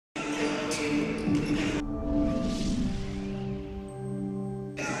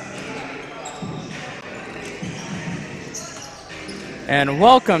And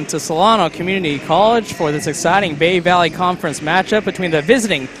welcome to Solano Community College for this exciting Bay Valley Conference matchup between the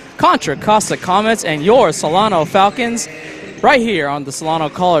visiting Contra Costa Comets and your Solano Falcons right here on the Solano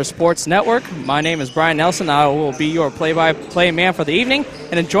College Sports Network. My name is Brian Nelson. I will be your play-by-play man for the evening.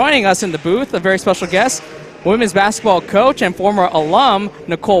 And joining us in the booth, a very special guest, women's basketball coach and former alum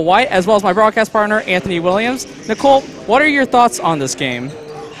Nicole White, as well as my broadcast partner Anthony Williams. Nicole, what are your thoughts on this game?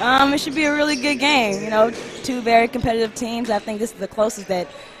 It should be a really good game. You know, two very competitive teams. I think this is the closest that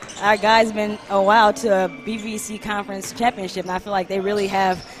our guys have been a while to a BVC conference championship, and I feel like they really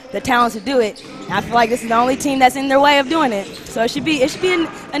have the talent to do it. And I feel like this is the only team that's in their way of doing it. So it should be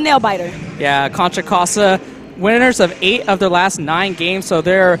a nail biter. Yeah, Contra Costa, winners of 8 of their last 9 games, so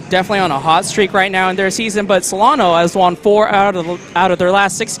they're definitely on a hot streak right now in their season. But Solano has won 4 out of their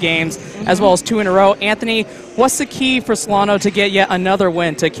last 6 games, as well as 2 in a row. Anthony, what's the key for Solano to get yet another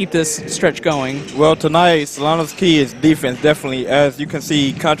win to keep this stretch going? Well, tonight, Solano's key is defense, definitely. As you can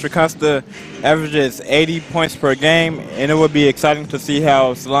see, Contra Costa averages 80 points per game, and it would be exciting to see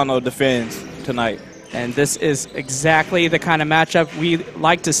how Solano defends tonight. And this is exactly the kind of matchup we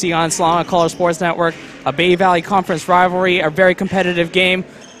like to see on Solano College Sports Network, a Bay Valley Conference rivalry, a very competitive game.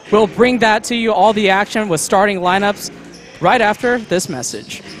 We'll bring that to you, all the action with starting lineups, right after this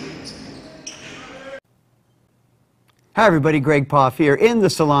message. Hi everybody, Greg Poff here in the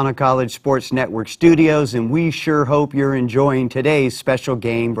Solano College Sports Network studios, and we sure hope you're enjoying today's special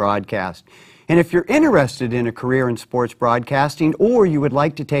game broadcast. And if you're interested in a career in sports broadcasting, or you would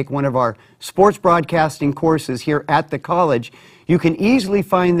like to take one of our sports broadcasting courses here at the college, you can easily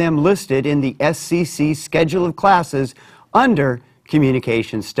find them listed in the SCC schedule of classes under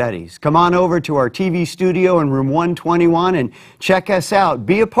Communication Studies. Come on over to our TV studio in room 121 and check us out.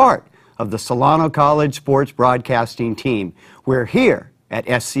 Be a part of the Solano College Sports Broadcasting team. We're here at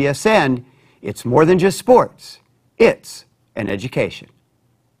SCSN. It's more than just sports. It's an education.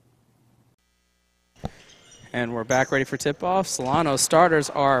 And we're back ready for tip-off. Solano starters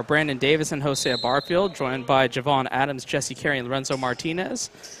are Brandon Davis and Hosea Barfield, joined by Javon Adams, Jesse Carey, and Lorenzo Martinez.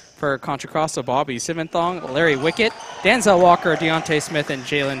 For Contra Costa, Bobby Siventhong, Larry Wickett, Danzel Walker, Deontay Smith, and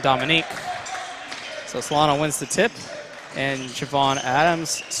Jalen Dominique. So Solano wins the tip, and Javon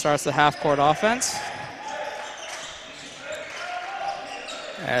Adams starts the half-court offense,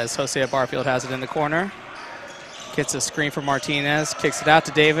 as Hosea Barfield has it in the corner. Gets a screen for Martinez, kicks it out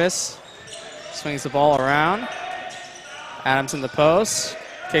to Davis. Swings the ball around. Adams in the post.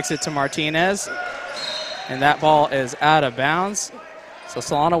 Kicks it to Martinez. And that ball is out of bounds. So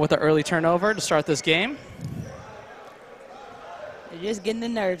Solano with an early turnover to start this game. They're just getting the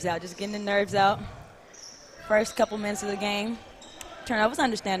nerves out, First couple minutes of the game. Turnover was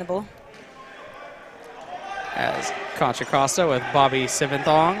understandable. As Contra Costa with Bobby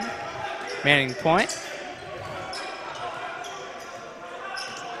Siventhong manning point.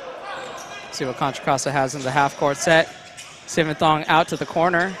 See what Contra Costa has in the half-court set. Siventhong out to the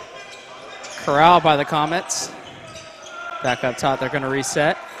corner. Corralled by the Comets. Back up top, they're going to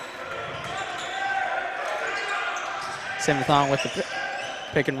reset. Siventhong with the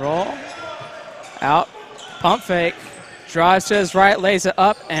pick and roll. Out, pump fake. Drives to his right, lays it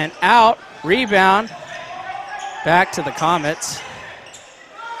up and out. Rebound. Back to the Comets.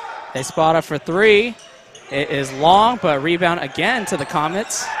 They spot up for 3. It is long, but rebound again to the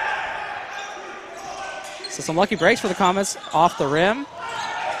Comets. So some lucky breaks for the Comets off the rim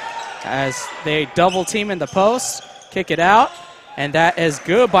as they double team in the post, kick it out, and that is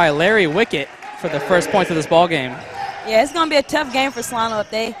good by Larry Wickett for the first points of this ball game. Yeah, it's going to be a tough game for Solano if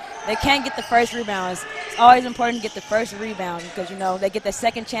they can't get the first rebounds. It's always important to get the first rebound because, you know, they get the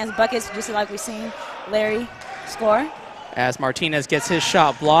second chance buckets just like we've seen Larry score. As Martinez gets his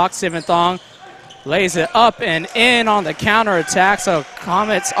shot blocked, Siventhong lays it up and in on the counterattack, so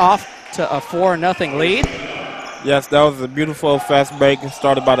Comets off to a 4-0 lead. Yes, that was a beautiful fast break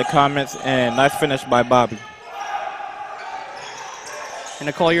started by the Comets, and nice finish by Bobby. And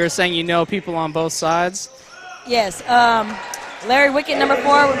Nicole, you were saying you know people on both sides? Yes. Larry Wickett, number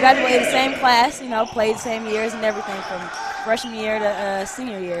 4, we graduated the same class, you know, played the same years and everything from freshman year to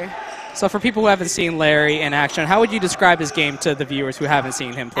senior year. So for people who haven't seen Larry in action, how would you describe his game to the viewers who haven't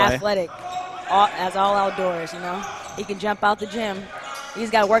seen him play? Athletic, all outdoors, you know. He can jump out the gym. He's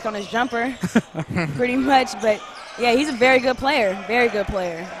got to work on his jumper pretty much, but yeah, he's a very good player,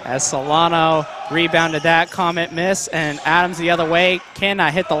 As Solano rebounded that, Comet miss, and Adams the other way,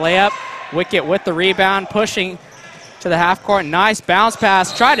 cannot hit the layup. Wickett with the rebound, pushing to the half court. Nice bounce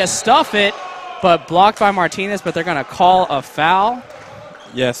pass, tried to stuff it, but blocked by Martinez, but they're going to call a foul.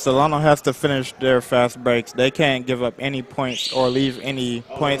 Yes, Solano has to finish their fast breaks. They can't give up any points or leave any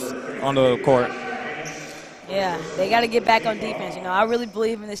points on the court. Yeah, they got to get back on defense. You know, I really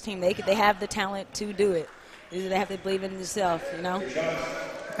believe in this team. They have the talent to do it. They have to believe in themselves, you know.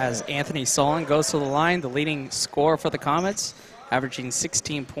 As Anthony Solon goes to the line, the leading scorer for the Comets, averaging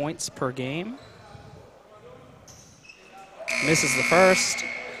 16 points per game. Misses the first.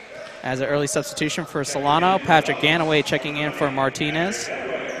 As an early substitution for Solano, Patrick Ganaway checking in for Martinez.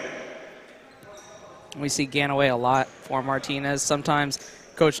 We see Ganaway a lot for Martinez. Sometimes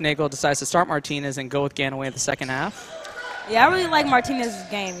Coach Nagel decides to start Martinez and go with Ganaway in the second half. Yeah, I really like Martinez's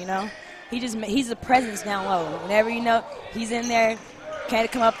game, you know. He's a presence down low. Whenever, you know, he's in there,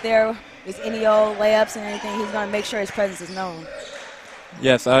 can't come up there with any old layups and anything. He's going to make sure his presence is known.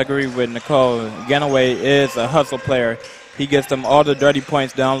 Yes, I agree with Nicole. Ganaway is a hustle player. He gets them all the dirty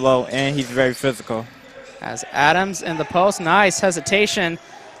points down low, and he's very physical. As Adams in the post, nice hesitation.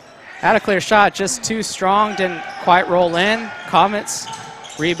 Had a clear shot, just too strong, didn't quite roll in. Comets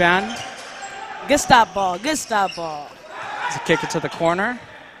rebound. Good stop ball, good stop ball. To kick it to the corner.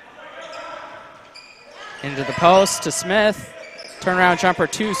 Into the post to Smith. Turnaround jumper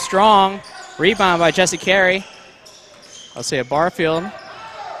too strong. Rebound by Jesse Carey. I'll see a Barfield.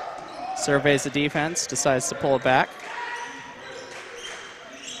 Surveys the defense, decides to pull it back.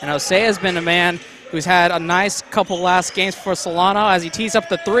 And Osea has been a man who's had a nice couple last games for Solano as he tees up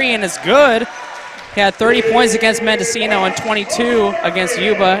the three and is good. He had 30 points against Mendocino and 22 against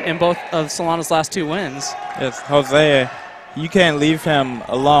Yuba in both of Solano's last two wins. Yes, Hosea, you can't leave him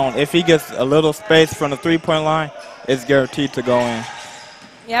alone. If he gets a little space from the three-point line, it's guaranteed to go in.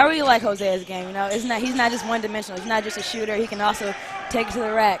 Yeah, I really like Hosea's game. You know, he's not just one-dimensional. He's not just a shooter. He can also take it to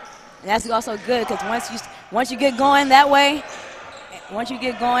the rack, and that's also good because once you get going that way, once you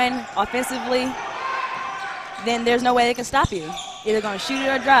get going offensively, then there's no way they can stop you. Either going to shoot it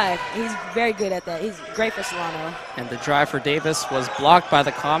or drive. He's very good at that. He's great for Solano. And the drive for Davis was blocked by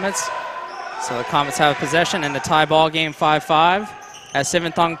the Comets. So the Comets have possession in the tie ball game 5-5. As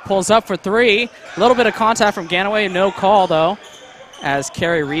Siventhong pulls up for three. A little bit of contact from Ganaway, no call though, as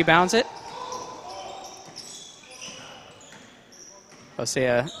Carey rebounds it.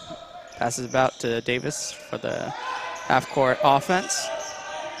 Hosea passes about to Davis for the half-court offense.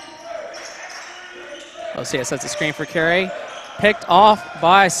 Hosea sets a screen for Carey. Picked off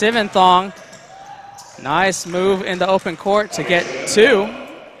by Siventhong. Nice move in the open court to get two.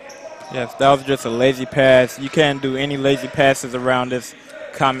 Yes, that was just a lazy pass. You can't do any lazy passes around this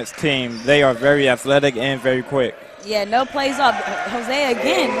Comets team. They are very athletic and very quick. Yeah, no plays off. Hosea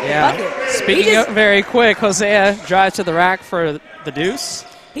again with the bucket. Speaking of very quick, Hosea drives to the rack for the deuce.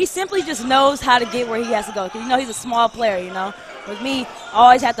 He simply just knows how to get where he has to go. Because, you know, he's a small player, you know. With me, I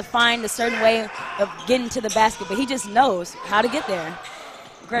always have to find a certain way of getting to the basket, but he just knows how to get there.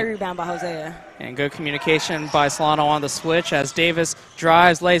 Great rebound by Hosea. And good communication by Solano on the switch as Davis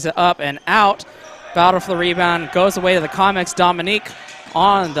drives, lays it up and out. Battle for the rebound, goes away to the Comets. Dominique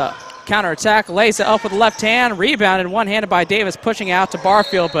on the counterattack, lays it up with the left hand, rebounded one-handed by Davis, pushing out to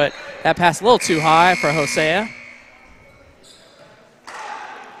Barfield, but that pass a little too high for Hosea.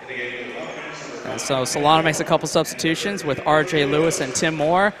 And so Solano makes a couple substitutions with R.J. Lewis and Tim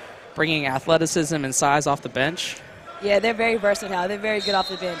Moore, bringing athleticism and size off the bench. Yeah, they're very versatile. They're very good off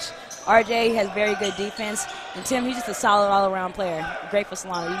the bench. R.J. has very good defense, and Tim, he's just a solid all-around player. Great for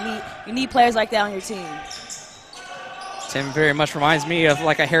Solano. You need players like that on your team. Tim very much reminds me of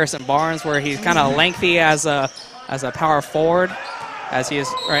like a Harrison Barnes, where he's kind of lengthy as a power forward, as he is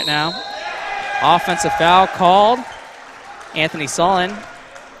right now. Offensive foul called. Anthony Solon.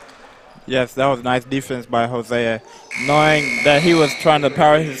 Yes, that was nice defense by Hosea, knowing that he was trying to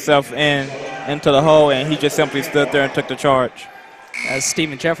power himself into the hole, and he just simply stood there and took the charge. As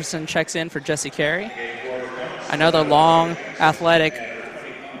Steven Jefferson checks in for Jesse Carey. Another long, athletic,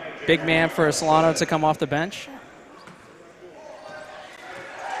 big man for Solano to come off the bench.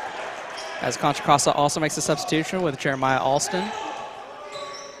 As Contra Costa also makes a substitution with Jeremiah Alston.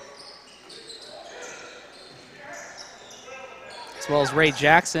 As well as Ray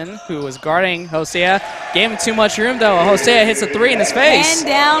Jackson, who was guarding Hosea. Gave him too much room, though. Hosea hits a three in his face.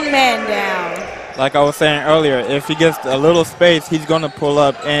 Man down. Like I was saying earlier, if he gets a little space, he's going to pull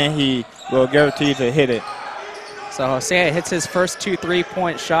up, and he will guarantee to hit it. So Hosea hits his first two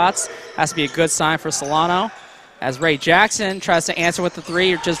three-point shots. Has to be a good sign for Solano. As Ray Jackson tries to answer with the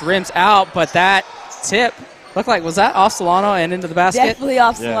three, just rims out, but that tip looked like, was that off Solano and into the basket? Definitely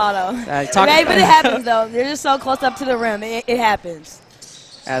off Solano. Yeah. But it happens, though. They're just so close up to the rim. It happens.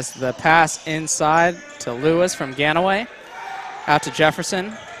 As the pass inside to Lewis from Ganaway. Out to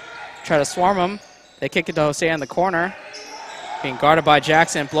Jefferson. Try to swarm him. They kick it to Hosea in the corner. Being guarded by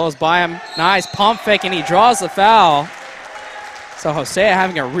Jackson. Blows by him. Nice pump fake, and he draws the foul. So Hosea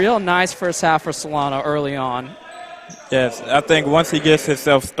having a real nice first half for Solano early on. Yes, I think once he gets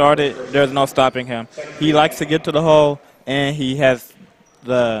himself started, there's no stopping him. He likes to get to the hole, and he has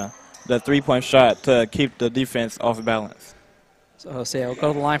the three-point shot to keep the defense off balance. So Hosea will go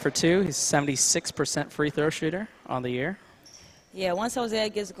to the line for two. He's 76% free throw shooter on the year. Yeah, once Hosea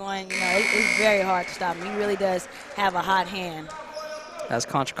gets going, it's very hard to stop him. He really does have a hot hand. As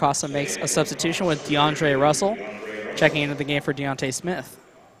Contra Costa makes a substitution with DeAndre Russell, checking into the game for Deontay Smith.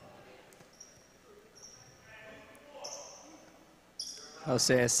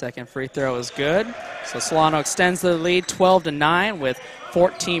 Hosea's second free throw is good. So Solano extends the lead 12-9 with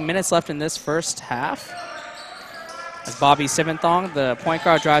 14 minutes left in this first half. As Bobby Siventhong, the point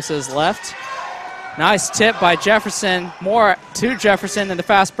guard, drives to his left. Nice tip by Jefferson. More to Jefferson in the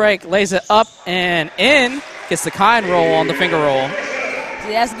fast break. Lays it up and in. Gets the kind roll on the finger roll.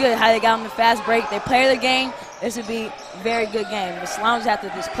 See, that's good how they got him the fast break. They play their game. This would be a very good game. The Solonos have to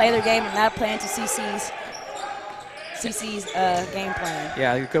just play their game and not play into CC's game plan.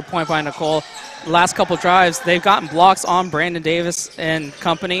 Yeah, good point by Nicole. Last couple drives, they've gotten blocks on Brandon Davis and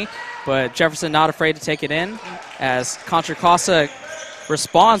company, but Jefferson not afraid to take it in as Contra Costa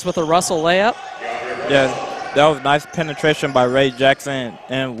responds with a Russell layup. Yeah, that was nice penetration by Ray Jackson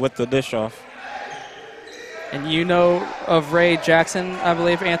and with the dish off. And you know of Ray Jackson, I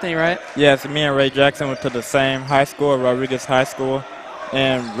believe, Anthony, right? Yes, me and Ray Jackson went to the same high school, Rodriguez High School.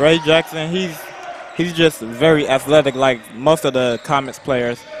 And Ray Jackson, he's just very athletic like most of the Comets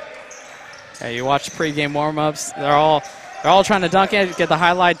players. Yeah, you watch pregame warm-ups, they're all trying to dunk it, get the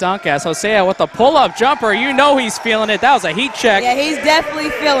highlight dunk. As Hosea with the pull-up jumper, you know he's feeling it. That was a heat check. Yeah, he's definitely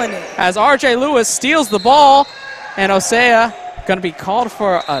feeling it. As R.J. Lewis steals the ball, and Hosea going to be called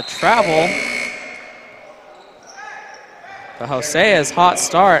for a travel. But Hosea's hot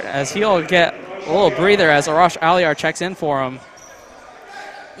start as he'll get a little breather as Arash Aliar checks in for him.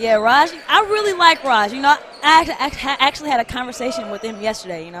 Yeah, Raj, I really like Raj. I actually had a conversation with him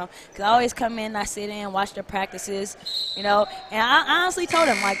yesterday, because I always come in, I sit in, watch their practices, and I honestly told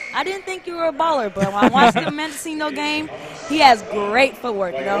him, I didn't think you were a baller, but when I watched the Mendocino game, he has great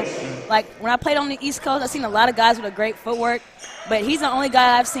footwork, Like, when I played on the East Coast, I've seen a lot of guys with a great footwork, but he's the only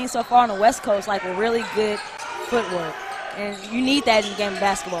guy I've seen so far on the West Coast, with really good footwork. And you need that in the game of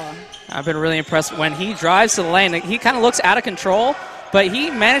basketball. I've been really impressed when he drives to the lane. He kind of looks out of control, but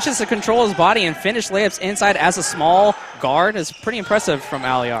he manages to control his body and finish layups inside as a small guard. It's pretty impressive from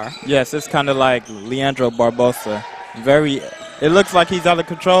Aliar. Yes, it's kind of like Leandro Barbosa. It looks like he's out of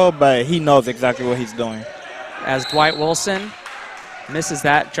control, but he knows exactly what he's doing. As Dwight Wilson misses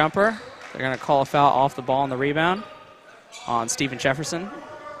that jumper, they're going to call a foul off the ball on the rebound on Stephen Jefferson.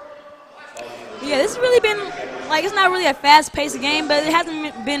 Yeah, this has really been, it's not really a fast-paced game, but it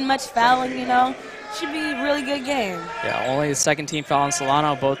hasn't been much fouling, Should be a really good game. Yeah, only the second team foul on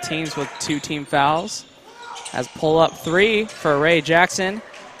Solano, both teams with 2 team fouls. As pull-up 3 for Ray Jackson.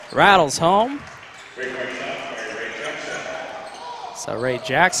 Rattles home. So Ray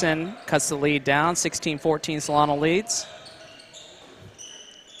Jackson cuts the lead down, 16-14 Solano leads.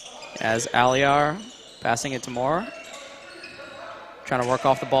 As Aliar passing it to Moore. Trying to work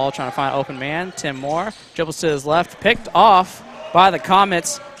off the ball, trying to find an open man. Tim Moore dribbles to his left, picked off by the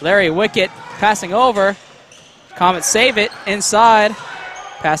Comets. Larry Wickett passing over. Comets save it inside,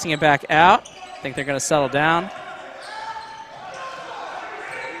 passing it back out. I think they're going to settle down.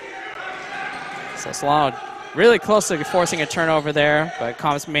 So Solano really close to forcing a turnover there, but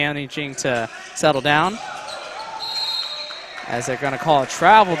Comets managing to settle down. As they're going to call a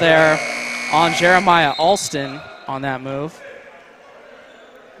travel there on Jeremiah Alston on that move.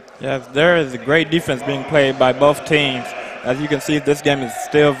 Yes, there is a great defense being played by both teams. As you can see, this game is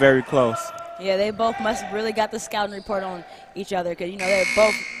still very close. Yeah, they both must have really got the scouting report on each other because, they're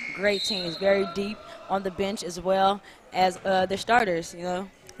both great teams, very deep on the bench as well as their starters, And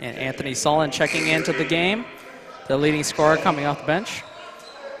Anthony Sullen checking into the game, the leading scorer coming off the bench,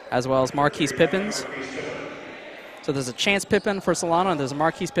 as well as Marquise Pippins. So there's a Chance Pippin for Solano, and there's a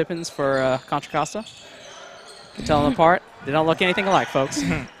Marquise Pippins for Contra Costa. You can tell them apart. They don't look anything alike, folks.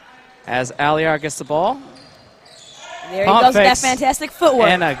 As Aliar gets the ball. There he goes with that fantastic footwork.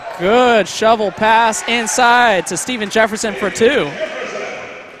 And a good shovel pass inside to Stephen Jefferson for 2.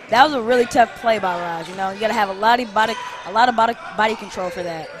 That was a really tough play by Raj. You got to have a lot of body control for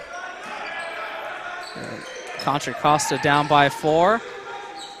that. Contra Costa down by 4.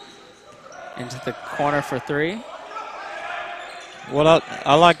 Into the corner for 3. What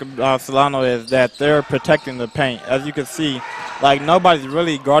I like about Solano is that they're protecting the paint. As you can see, nobody's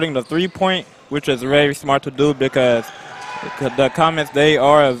really guarding the three-point, which is very smart to do because the Comets, they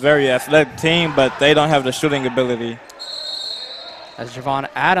are a very athletic team, but they don't have the shooting ability. As Javon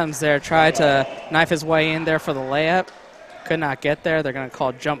Adams there tried to knife his way in there for the layup. Could not get there. They're going to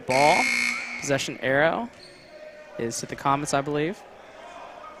call jump ball. Possession arrow is to the Comets, I believe.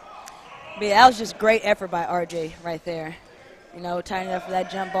 But yeah, that was just great effort by RJ right there. You know, tying up for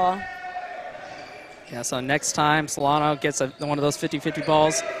that jump ball. Yeah, so next time Solano gets one of those 50-50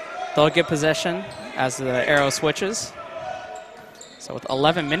 balls, they'll get possession as the arrow switches. So with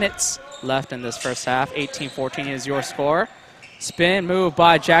 11 minutes left in this first half, 18-14 is your score. Spin move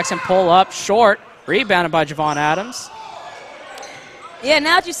by Jackson, pull up, short, rebounded by Javon Adams. Yeah,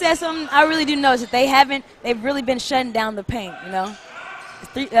 now that you said something, I really do notice that they've really been shutting down the paint, you know.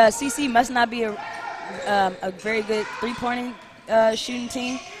 CC must not be a very good three-pointing shooting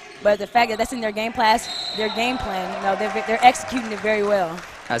team, but the fact that that's in their game plan, you know, they're executing it very well.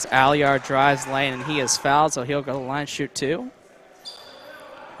 As Aliar drives lane and he is fouled, so he'll go to the line, shoot two.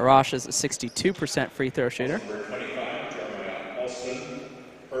 Arash is a 62% free throw shooter.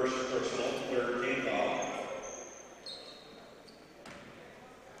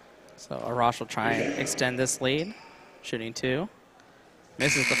 So Arash will try and extend this lead, shooting two.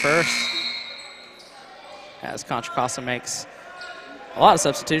 Misses the first. As Contra Costa makes a lot of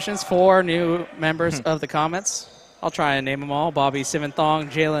substitutions. 4 new members of the Comets. I'll try and name them all. Bobby Siventhong,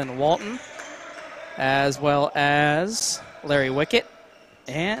 Jalen Walton, as well as Larry Wickett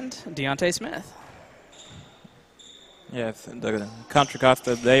and Deontay Smith. Yes, the Contra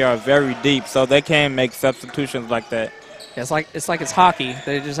Costa, they are very deep, so they can make substitutions like that. Yeah, it's like it's hockey.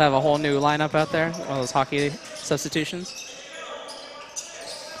 They just have a whole new lineup out there, one of those hockey substitutions.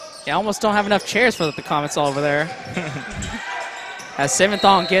 Yeah, I almost don't have enough chairs for the Comets all over there. As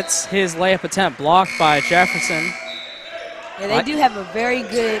Siventhong gets his layup attempt blocked by Jefferson. Yeah, they do have a very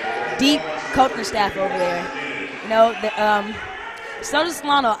good, deep coaching staff over there. You know, so does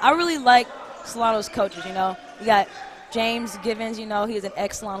Solano. I really like Solano's coaches, you know. You got James Givens, you know, he's an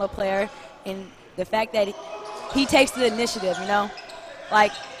ex-Solano player. And the fact that he takes the initiative, you know,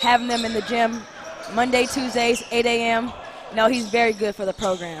 like having them in the gym Monday, Tuesdays, 8 a.m. You know, he's very good for the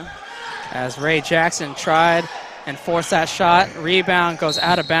program. As Ray Jackson tried and forced that shot, rebound goes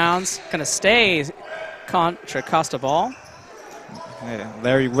out of bounds. Gonna stay Contra Costa ball. Yeah,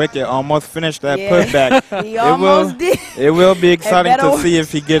 Larry Wickett almost finished that putback. He almost did. It will be exciting to see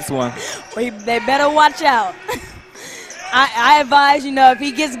if he gets one. They better watch out. I advise, you know, if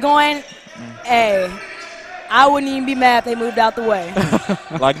he gets going, hey, I wouldn't even be mad if they moved out the way.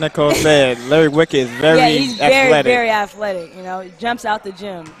 Like Nicole said, Larry Wickett is very he's athletic. very athletic, you know. He jumps out the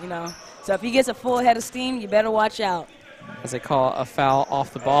gym, you know. So if he gets a full head of steam, you better watch out. As they call a foul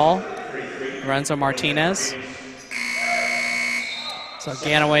off the ball, Lorenzo Martinez. So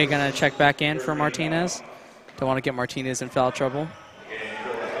Ganaway going to check back in for Martinez. Don't want to get Martinez in foul trouble.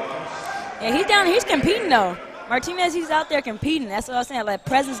 Yeah, he's down. He's competing, though. Martinez, he's out there competing. That's what I was saying, like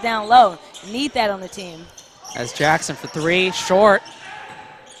presence down low. You need that on the team. As Jackson for three, short.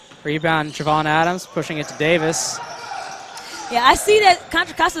 Rebound, Javon Adams, pushing it to Davis. Yeah, I see that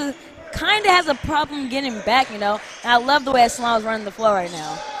Contra Costa kind of has a problem getting back, you know. And I love the way Solano's running the floor right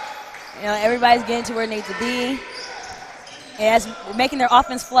now. You know, everybody's getting to where it needs to be. And it's making their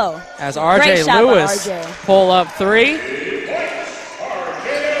offense flow. As RJ Lewis pull up three.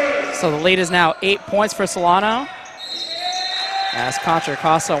 So the lead is now 8 points for Solano. As Contra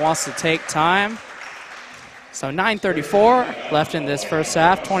Costa wants to take time. So 9:34 left in this first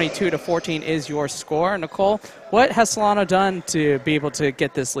half. 22-14 is your score. Nicole, what has Solano done to be able to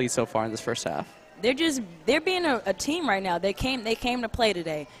get this lead so far in this first half? They're being a team right now. They came to play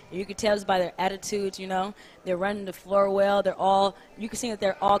today. You can tell just by their attitudes, you know. They're running the floor well. You can see that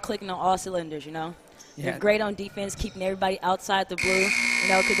they're all clicking on all cylinders, you know. Yeah. They're great on defense, keeping everybody outside the blue, you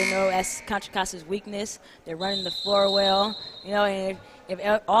know, because they know that's Contra Costa's weakness. They're running the floor well, you know, and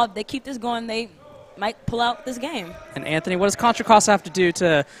if they keep this going, they might pull out this game. And Anthony, what does Contra Costa have to do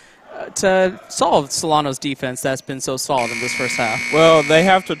to solve Solano's defense that's been so solid in this first half? Well, they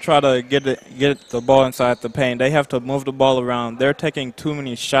have to try to get the ball inside the paint. They have to move the ball around. They're taking too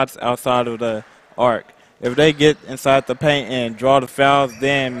many shots outside of the arc. If they get inside the paint and draw the fouls,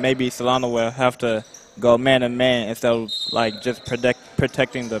 then maybe Solano will have to go man-to-man instead of like just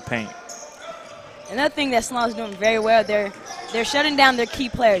protecting the paint. Another thing that Solano's doing very well, they're shutting down their key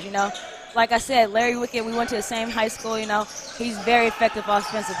players, you know. Like I said, Larry Wickett, we went to the same high school, you know. He's very effective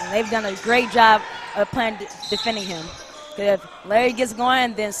offensively. They've done a great job of defending him. Because if Larry gets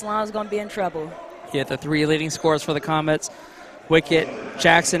going, then Solano's going to be in trouble. Yeah, the three leading scorers for the Comets, Wickett,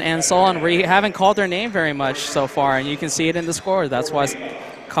 Jackson, and Solon. We haven't called their name very much so far, and you can see it in the score. That's why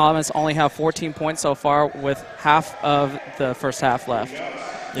Comets only have 14 points so far with half of the first half left.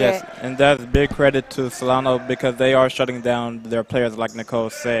 Yes, and that's big credit to Solano because they are shutting down their players, like Nicole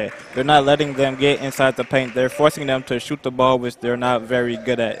said. They're not letting them get inside the paint. They're forcing them to shoot the ball, which they're not very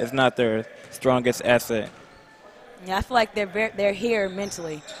good at. It's not their strongest asset. Yeah, I feel like they're here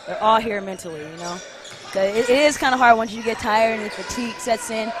mentally. They're all here mentally, you know. 'Cause it is kind of hard once you get tired and the fatigue sets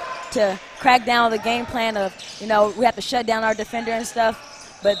in to crack down on the game plan of, you know, we have to shut down our defender and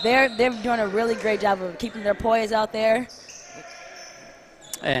stuff. But they're doing a really great job of keeping their poise out there.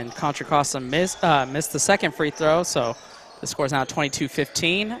 And Contra Costa missed the second free throw, so the score is now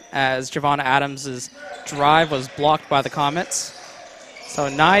 22-15 as Javon Adams' drive was blocked by the Comets. So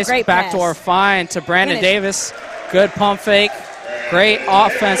nice Great backdoor pass. find to Brandon Finish. Davis. Good pump fake. Great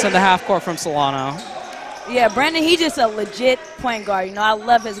offense in the half court from Solano. Yeah, Brandon, he's just a legit point guard. You know, I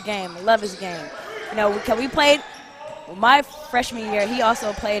love his game. I love his game. You know, we played my freshman year, he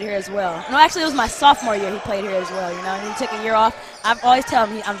also played here as well. No, actually, it was my sophomore year he played here as well, you know. And he took a year off. I've always tell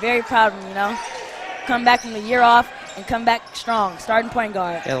him I'm very proud of him, you know. Come back from the year off and come back strong, starting point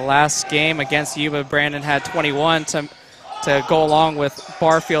guard. Yeah, the last game against Yuba, Brandon had 21 to go along with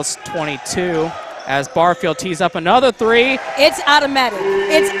Barfield's 22. As Barfield tees up another three. It's automatic.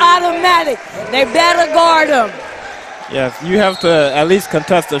 It's automatic. They better guard him. Yes, you have to at least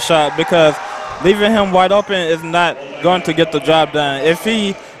contest the shot because leaving him wide open is not going to get the job done. If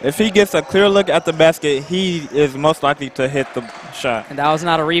he gets a clear look at the basket, he is most likely to hit the shot. And that was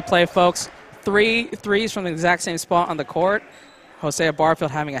not a replay, folks. 3 threes from the exact same spot on the court. Hosea Barfield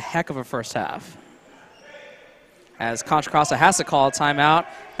having a heck of a first half. As Contra Costa has to call a timeout,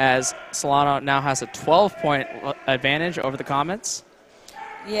 as Solano now has a 12-point advantage over the Comets.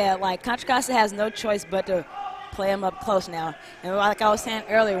 Yeah, like Contra Costa has no choice but to play him up close now. And like I was saying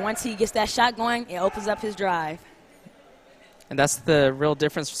earlier, once he gets that shot going, it opens up his drive. And that's the real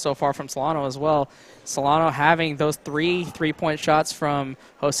difference so far from Solano as well. Solano having those 3 3-point shots from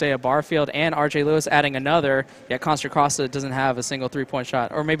Hosea Barfield and R.J. Lewis adding another, yet Contra Costa doesn't have a single 3-point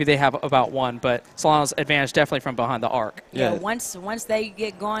shot. Or maybe they have about one, but Solano's advantage definitely from behind the arc. Yeah, once they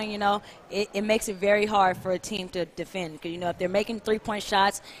get going, you know, it makes it very hard for a team to defend. Because, you know, if they're making 3-point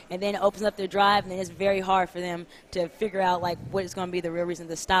shots and then it opens up their drive, then it's very hard for them to figure out, like, what is going to be the real reason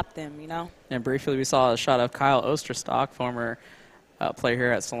to stop them, you know? And briefly we saw a shot of Kyle Osterstock, former player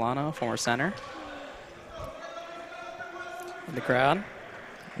here at Solano, former center. In the crowd.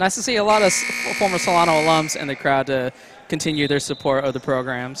 Nice to see a lot of former Solano alums in the crowd to continue their support of the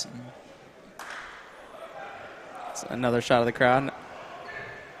programs. It's another shot of the crowd.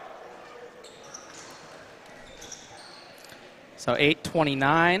 So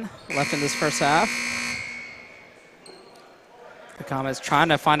 8:29 left in this first half. The Comets trying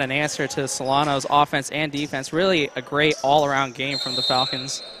to find an answer to Solano's offense and defense. Really a great all-around game from the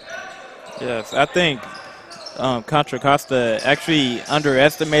Falcons. Yes, I think Contra Costa actually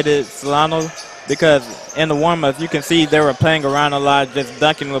underestimated Solano because in the warm-ups you can see they were playing around a lot, just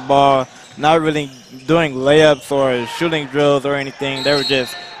dunking the ball, not really doing layups or shooting drills or anything. They were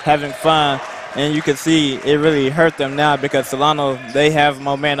just having fun, and you can see it really hurt them now because Solano, they have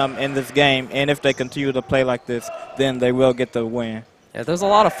momentum in this game, and if they continue to play like this, then they will get the win. Yeah, there's a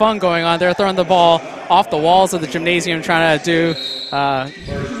lot of fun going on. They're throwing the ball off the walls of the gymnasium, trying to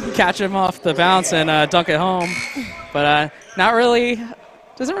catch him off the bounce and dunk it home. But not really,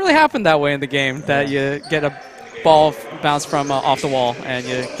 doesn't really happen that way in the game that you get a ball bounce from off the wall and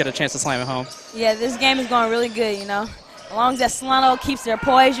you get a chance to slam it home. Yeah, this game is going really good, you know. As long as that Solano keeps their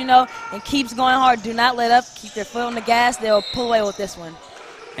poise, you know, and keeps going hard, do not let up, keep their foot on the gas, they'll pull away with this one.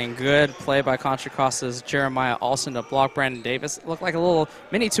 And good play by Contra Costa's Jeremiah Alston to block Brandon Davis. It looked like a little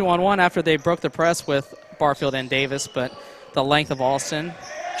mini 2-on-1 after they broke the press with Barfield and Davis, but the length of Alston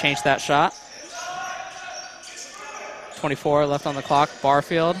changed that shot. 24 left on the clock.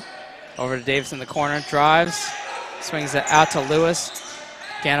 Barfield over to Davis in the corner, drives, swings it out to Lewis.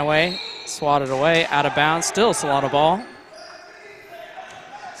 Ganaway swatted away, out of bounds, still Solano ball.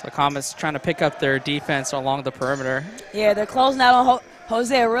 So Comets trying to pick up their defense along the perimeter. Yeah, they're closing out on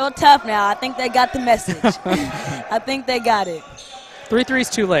Jose real tough now. I think they got the message. I think they got it. 3 threes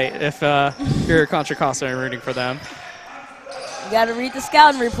too late if you're Contra Costa and rooting for them. You got to read the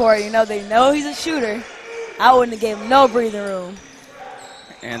scouting report. You know, they know he's a shooter. I wouldn't have gave him no breathing room.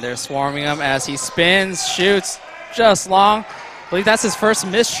 And they're swarming him as he spins, shoots just long. I believe that's his first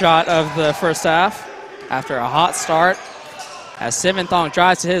missed shot of the first half after a hot start. As Siventhong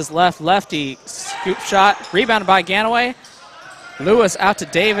drives to his left, lefty scoop shot, rebounded by Ganaway. Lewis out to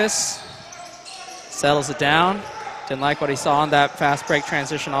Davis, settles it down. Didn't like what he saw on that fast break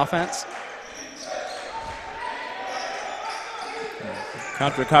transition offense.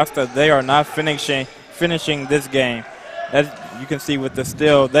 Contra Costa, they are not finishing this game. As you can see with the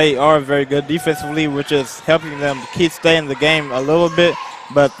steal, they are very good defensively, which is helping them keep staying in the game a little bit,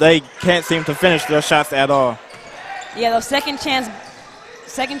 but they can't seem to finish their shots at all. Yeah, those second chance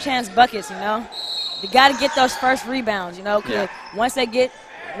buckets, you know. They got to get those first rebounds, you know, because once they get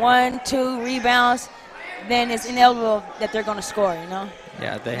 1, 2 rebounds, then it's inevitable that they're going to score, you know.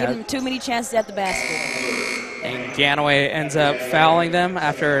 Yeah, they give have them too many chances at the basket. And Ganaway ends up fouling them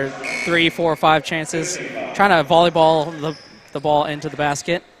after 3, 4, 5 chances, trying to volleyball the ball into the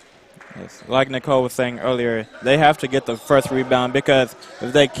basket. Yes. Like Nicole was saying earlier, they have to get the first rebound, because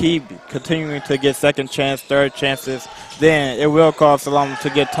if they keep continuing to get second chance, third chances, then it will cause Solano to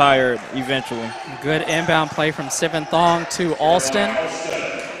get tired eventually. Good inbound play from Sivin Thong to Alston.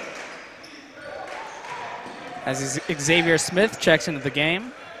 As Xavier Smith checks into the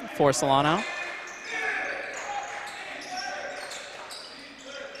game for Solano.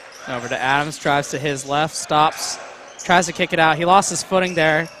 Over to Adams, drives to his left, stops, tries to kick it out. He lost his footing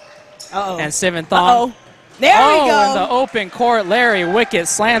there. And Sivin Thong. There we go. In the open court, Larry Wickett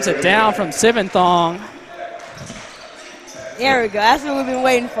slams it down from Sivin Thong. There we go. That's what we've been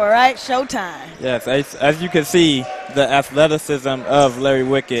waiting for, right? Showtime. Yes, as you can see, the athleticism of Larry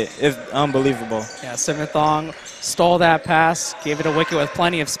Wickett is unbelievable. Yeah, Sivin Thong stole that pass, gave it to Wickett with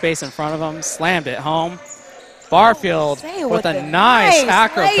plenty of space in front of him, slammed it home. Barfield with a nice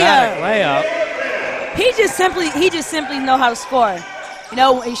acrobatic layup. He just simply know how to score. You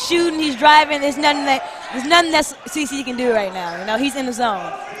know, he's shooting, he's driving. There's nothing that CCC can do right now. You know, he's in the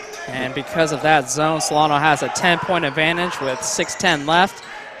zone. And because of that zone, Solano has a 10-point advantage with 6:10 left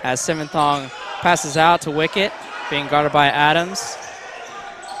as Sivin Thong passes out to Wickett, being guarded by Adams.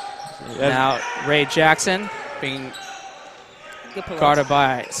 Now Ray Jackson being guarded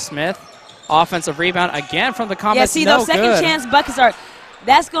by Smith. Offensive rebound again from the Comets. Yeah, see, those second chance buckets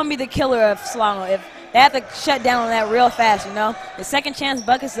that's going to be the killer of Solano. If they have to shut down on that real fast, you know. The second chance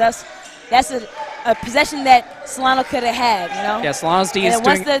buckets, that's a possession that Solano could have had, you know. Yeah, Solano's D is and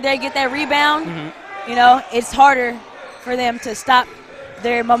once they get that rebound, you know, it's harder for them to stop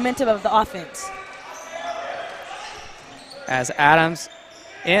their momentum of the offense. As Adams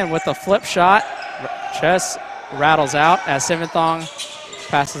in with the flip shot, just rattles out as Sivin Thong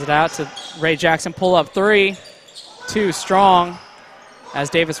passes it out to Ray Jackson. Pull up 3, too strong as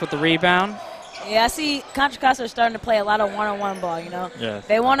Davis with the rebound. Yeah, I see Contra Costa are starting to play a lot of one-on-one ball, you know. Yes.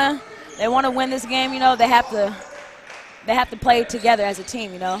 They wanna win this game, you know. They have to play together as a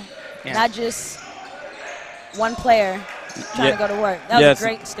team, you know. Yeah. Not just one player trying to go to work. That was a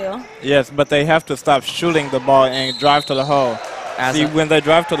great steal. Yes, but they have to stop shooting the ball and drive to the hole. See, when they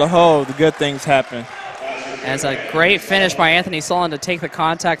drive to the hole, the good things happen. As a great finish by Anthony Sullivan to take the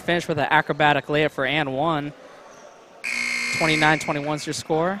contact finish with an acrobatic layup for and one. 29-21 is your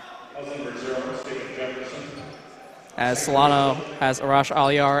score. As Solano has Arash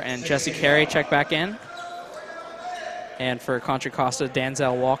Aliar and Jesse Carey check back in. And for Contra Costa,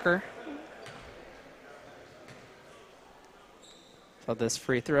 Danzel Walker. So this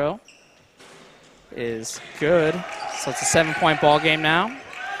free throw is good. So it's a 7-point ball game now.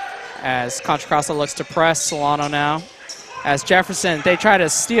 As Contra Costa looks to press Solano now. As Jefferson, they try to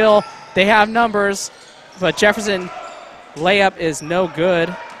steal. They have numbers, but Jefferson layup is no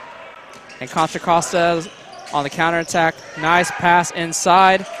good. And Contra Costa on the counterattack. Nice pass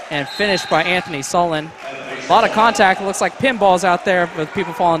inside and finished by Anthony Sullivan. A lot of contact. It looks like pinballs out there with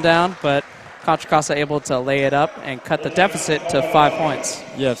people falling down, but Contra Costa able to lay it up and cut the deficit to 5 points.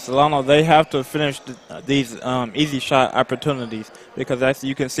 Yes, Solano, they have to finish these easy shot opportunities, because as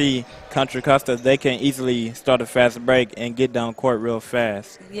you can see, Contra Costa, they can easily start a fast break and get down court real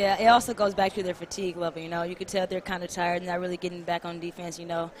fast. Yeah, it also goes back to their fatigue level, you know. You could tell they're kind of tired, not really getting back on defense, you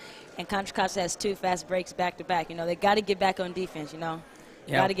know. And Contra Costa has 2 fast breaks back-to-back, you know. They got to get back on defense, you know.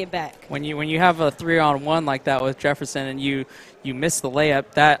 Got to get back. When you have a 3-on-1 like that with Jefferson and you miss the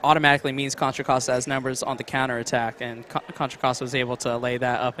layup, that automatically means Contra Costa has numbers on the counterattack, and Contra Costa was able to lay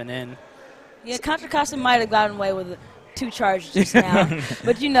that up and in. Yeah, Contra Costa might have gotten away with 2 charges just now,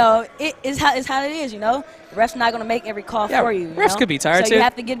 but you know it's how it is. You know, the ref's not going to make every call for you. Refs could be tired so too. You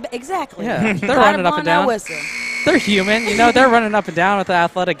have to get exactly. Yeah, they're running up and down. They're human, you know. They're running up and down with the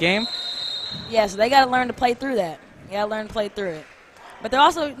athletic game. Yeah, so they got to learn to play through that. You got to learn to play through it. But they're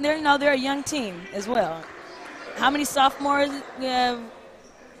also, they're a young team as well. How many sophomores we have?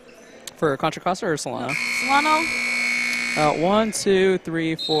 For Contra Costa or Solano? Solano. 1, 2,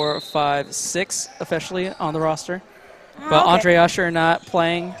 3, 4, 5, 6 officially on the roster. But Andre Usher not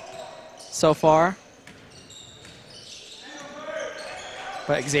playing so far.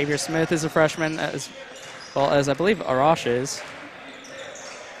 But Xavier Smith is a freshman, as well as I believe Arash is.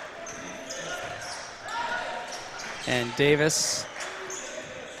 And Davis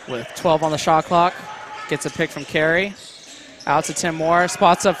with 12 on the shot clock gets a pick from Carey. Out to Tim Moore,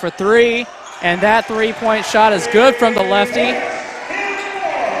 spots up for three, and that three-point shot is good from the lefty.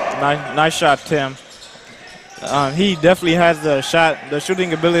 Nice shot, Tim. He definitely has the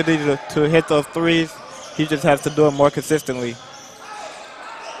shooting ability to hit those threes. He just has to do it more consistently.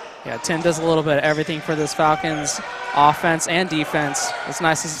 Yeah, Tim does a little bit of everything for this Falcons offense and defense. It's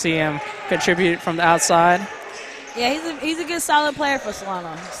nice to see him contribute from the outside. Yeah, he's a good, solid player for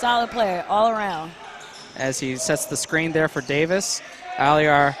Solano. Solid player all around. As he sets the screen there for Davis,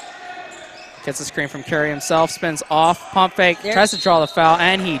 Aliar gets a screen from Carey himself, spins off, pump fake, tries to draw the foul,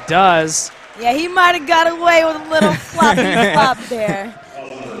 and he does. Yeah, he might have got away with a little floppy flop there.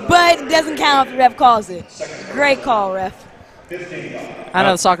 But it doesn't count if the ref calls it. Great call, ref. I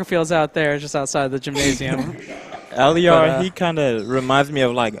know the soccer field's out there, just outside the gymnasium. Aliar, he kind of reminds me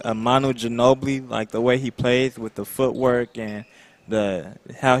of like a Manu Ginobili, like the way he plays with the footwork and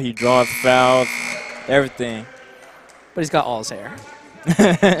how he draws fouls, everything. But he's got all his hair.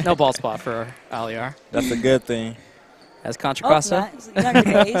 No bald spot for Aliar. That's a good thing. As Contra Costa. Younger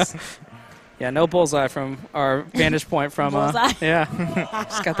days. Yeah, no bullseye from our vantage point from. Bullseye? Yeah,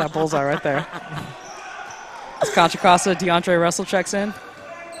 just got that bullseye right there. As Contra Costa, DeAndre Russell checks in.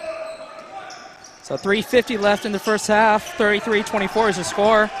 So 3:50 left in the first half. 33-24 is the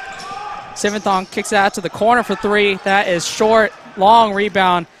score. Siventhong kicks it out to the corner for three. That is short. Long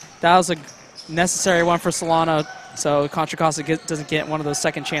rebound. That was a necessary one for Solano. So Contra Costa doesn't get one of those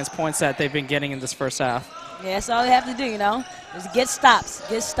second chance points that they've been getting in this first half. Yeah, that's all they have to do, is get stops.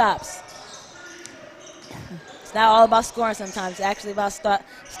 Get stops. It's not all about scoring sometimes. It's actually about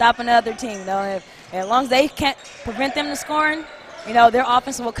stopping the other team. As long as they can't prevent them from scoring, their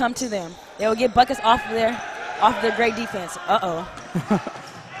offense will come to them. They will get buckets off of their great defense.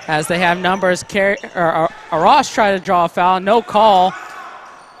 As they have numbers, Arash tried to draw a foul, no call,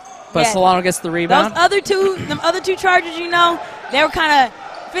 but yeah. Solano gets the rebound. Them other two charges, they were kind of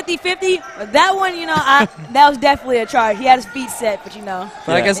 50-50. But that one, that was definitely a charge. He had his feet set, but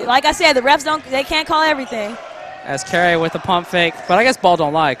But I guess, like I said, the refs they can't call everything. As Carey with a pump fake, but I guess ball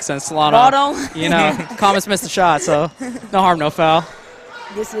don't like since Solano. Ball don't. Comets missed the shot, so no harm, no foul.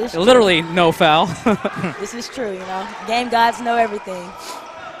 This is literally true. No foul. This is true, Game gods know everything.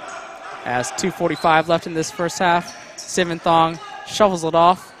 As 2:45 left in this first half, Siventhong shovels it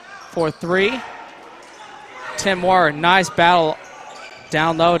off for three. Tim Moore, nice battle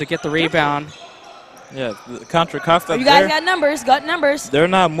down low to get the rebound. Yeah, Contra Costa. You guys got numbers. They're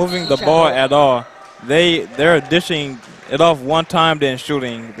not moving the ball at all. They're dishing it off one time, then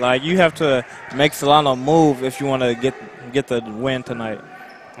shooting. Like, you have to make Solano move if you want to get the win tonight.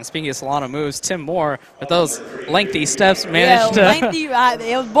 And speaking of Solano moves, Tim Moore with those lengthy steps managed to. Lengthy.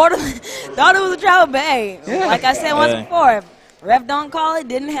 It was borderline. Thought it was a travel, but hey, like I said once before, if ref don't call it,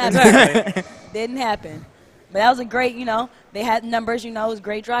 didn't happen. Exactly. Didn't happen. But that was a great, they had numbers, it was a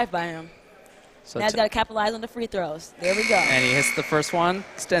great drive by him. So now he's got to capitalize on the free throws. There we go. And he hits the first one,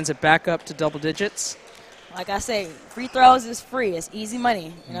 extends it back up to double digits. Like I say, free throws is free. It's easy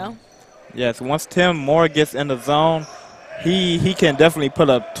money, Yes, once Tim Moore gets in the zone, he can definitely put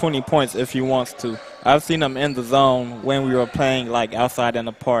up 20 points if he wants to. I've seen him in the zone when we were playing like outside in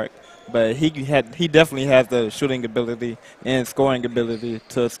the park, but he definitely has the shooting ability and scoring ability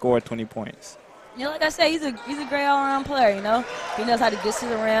to score 20 points. Like I said, he's a great all-around player, He knows how to get to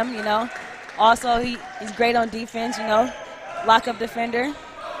the rim, Also, he's great on defense, lock-up defender.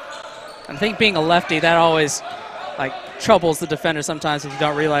 I think being a lefty, that always troubles the defender sometimes if you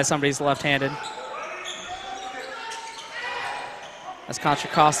don't realize somebody's left-handed. As Contra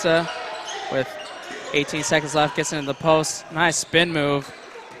Costa, with 18 seconds left, gets into the post. Nice spin move.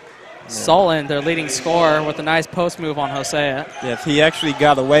 Solon, their leading scorer, with a nice post move on Hosea. Yes, he actually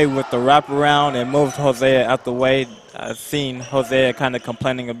got away with the wraparound and moved Hosea out the way. I've seen Hosea kind of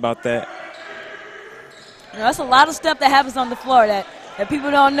complaining about that. That's a lot of stuff that happens on the floor that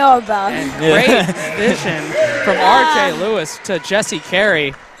people don't know about. And great vision from R.J. Lewis to Jesse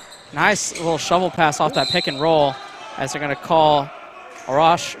Carey. Nice little shovel pass off that pick and roll as they're going to call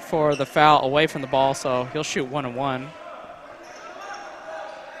Arash for the foul away from the ball, so he'll shoot 1-1.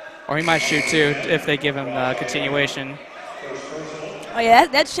 Or he might shoot two if they give him continuation. Oh, yeah,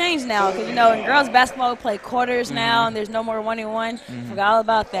 that's changed now because, in girls basketball we play quarters now and there's no more 1-on-1. Forgot all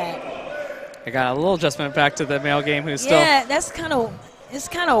about that. I got a little adjustment back to the male game who's still. Yeah, it's kind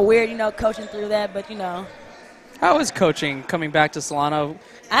of weird, coaching through that, but, How is coaching coming back to Solano?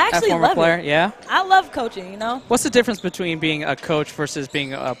 I actually love player? it. Yeah? I love coaching, What's the difference between being a coach versus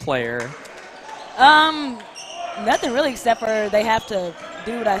being a player? Nothing really except for they have to,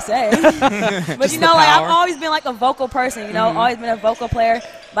 do what I say. But, you know, like, I've always been, like, a vocal person, you know, always been a vocal player.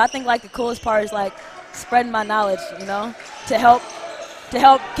 But I think, like, the coolest part is, like, spreading my knowledge, you know, to help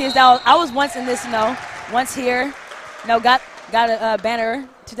kids out. I was once in this, you know, once here, you know, got a banner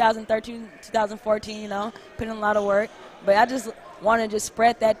 2013, 2014, you know, put in a lot of work. But I just want to just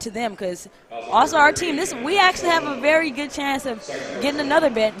spread that to them because also our team, we actually have a very good chance of getting another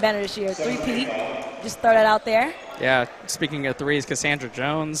banner this year, 3-peat. Just throw that out there. Yeah, speaking of threes, Cassandra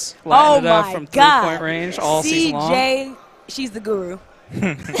Jones lighting it up from three-point range all season long. CJ, she's the guru.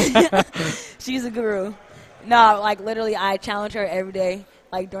 She's the guru. No, like literally I challenge her every day,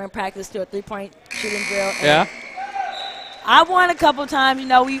 like during practice to a three-point shooting drill. Yeah. I won a couple times, you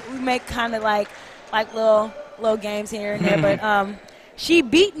know, we make kind of like little games here and there, but she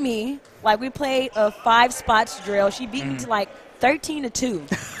beat me, like we played a 5-spots drill. She beat me to like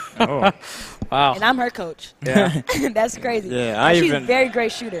 13-2. Oh. Wow. And I'm her coach. Yeah. That's crazy. Yeah, she's a very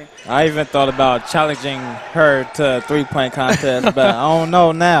great shooter. I even thought about challenging her to a three-point contest, but I don't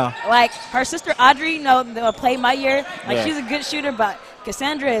know now. Like her sister Audrey, you know, played my year. Like she's a good shooter, but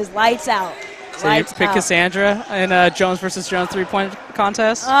Cassandra is lights out. So you pick Cassandra in a Jones versus Jones three-point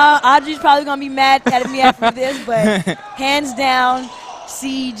contest? Audrey's probably going to be mad at me after this, but hands down,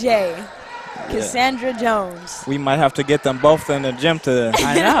 CJ. Cassandra Jones. We might have to get them both in the gym to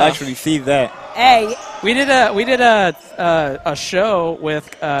actually see that. Hey, we did a show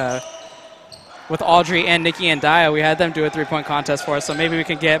with Audrey and Nikki and Dia. We had them do a three-point contest for us, so maybe we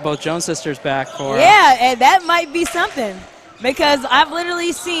can get both Jones sisters back for. Yeah, and that might be something because I've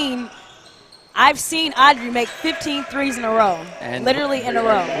literally seen Audrey make 15 threes in a row, and literally in a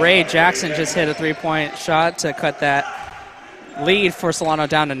row. Ray Jackson just hit a three-point shot to cut that lead for Solano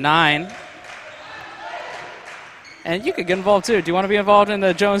down to 9. And you could get involved, too. Do you want to be involved in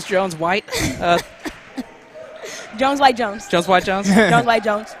the Jones-White? Jones-White Jones. Jones-White Jones? Jones-White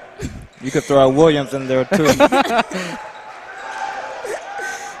Jones. You could throw Williams in there, too.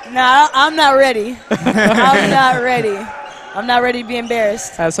 Nah, I'm not ready. I'm not ready. I'm not ready to be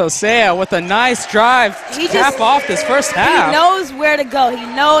embarrassed. As Hosea with a nice drive cap off this first half. He knows where to go. He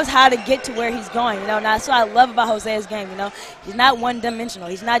knows how to get to where he's going. You know, and that's what I love about Hosea's game. You know, he's not one-dimensional.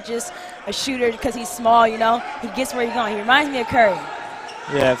 He's not just a shooter because he's small. You know, he gets where he's going. He reminds me of Curry.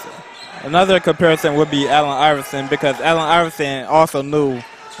 Yes. Another comparison would be Allen Iverson because Allen Iverson also knew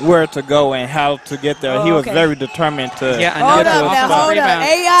where to go and how to get there. He was very determined to get to hold rebound.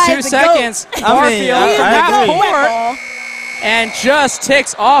 AI 2 seconds. Barfield half court. And just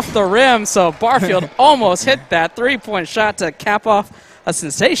ticks off the rim, so Barfield almost hit that three-point shot to cap off a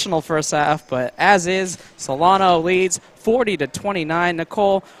sensational first half. But as is, Solano leads 40-29.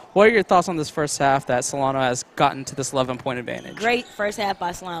 Nicole, what are your thoughts on this first half that Solano has gotten to this 11-point advantage? Great first half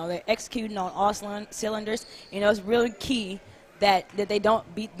by Solano. They're executing on all cylinders. You know, it's really key that they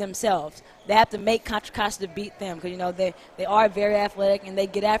don't beat themselves. They have to make Contra Costa beat them because, you know, they are very athletic and they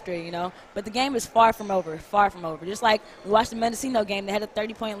get after it, you know. But the game is far from over, far from over. Just like we watched the Mendocino game, they had a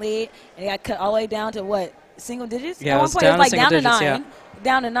 30-point lead and they got cut all the way down to what, single digits? Yeah, At one point it was like down to 9. Yeah.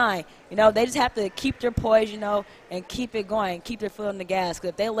 Down to 9. You know, they just have to keep their poise, you know, and keep it going, keep their foot on the gas.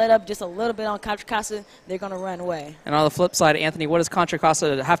 Because if they let up just a little bit on Contra Costa, they're going to run away. And on the flip side, Anthony, what does Contra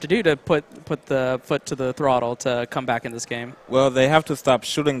Costa have to do to put the foot to the throttle to come back in this game? Well, they have to stop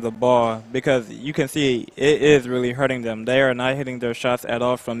shooting the ball because you can see it is really hurting them. They are not hitting their shots at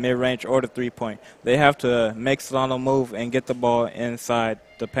all from mid-range or the three-point. They have to make Solano move and get the ball inside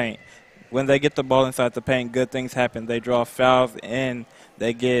the paint. When they get the ball inside the paint, good things happen. They draw fouls and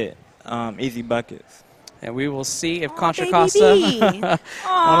they get easy buckets. And we will see if Contra Costa, one of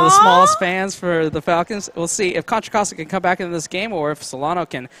the smallest fans for the Falcons, we'll see if Contra Costa can come back into this game or if Solano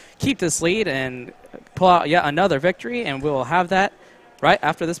can keep this lead and pull out yet another victory. And we will have that right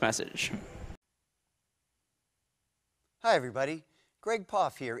after this message. Hi, everybody. Greg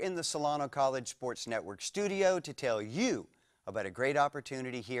Poff here in the Solano College Sports Network studio to tell you about a great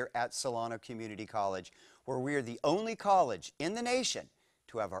opportunity here at Solano Community College, where we are the only college in the nation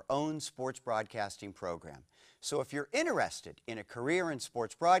to have our own sports broadcasting program. So if you're interested in a career in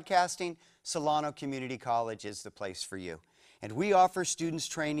sports broadcasting, Solano Community College is the place for you. And we offer students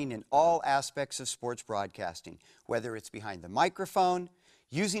training in all aspects of sports broadcasting, whether it's behind the microphone,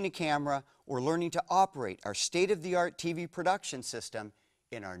 using a camera, or learning to operate our state-of-the-art TV production system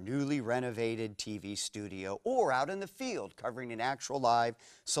in our newly renovated TV studio or out in the field covering an actual live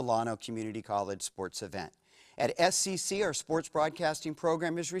Solano Community College sports event. At SCC, our sports broadcasting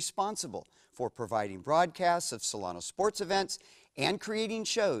program is responsible for providing broadcasts of Solano sports events and creating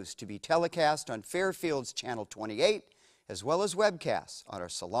shows to be telecast on Fairfield's Channel 28, as well as webcasts on our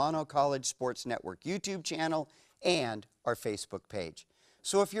Solano College Sports Network YouTube channel and our Facebook page.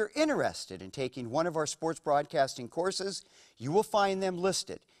 So if you're interested in taking one of our sports broadcasting courses, you will find them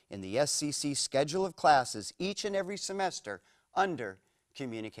listed in the SCC schedule of classes each and every semester under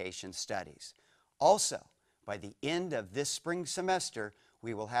Communication Studies. Also, by the end of this spring semester,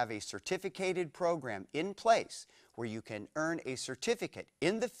 we will have a certificated program in place where you can earn a certificate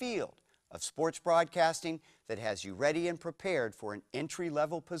in the field of sports broadcasting that has you ready and prepared for an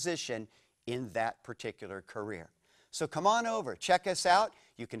entry-level position in that particular career. So come on over, check us out.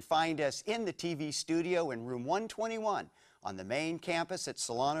 You can find us in the TV studio in room 121 on the main campus at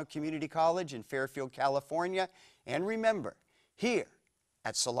Solano Community College in Fairfield, California. And remember, here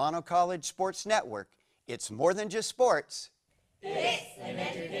at Solano College Sports Network, it's more than just sports. It's an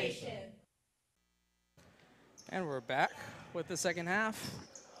education. And we're back with the second half.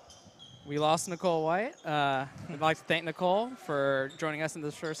 We lost Nicole White. I'd like to thank Nicole for joining us in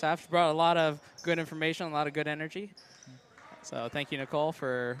this first half. She brought a lot of good information, a lot of good energy. So thank you, Nicole,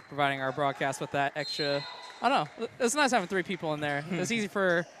 for providing our broadcast with that extra. I don't know. It's nice having 3 people in there. It's easy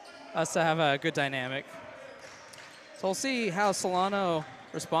for us to have a good dynamic. So we'll see how Solano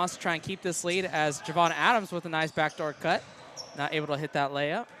responds to try and keep this lead as Javon Adams with a nice backdoor cut. Not able to hit that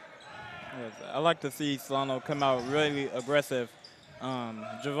layup. Yes, I like to see Solano come out really aggressive.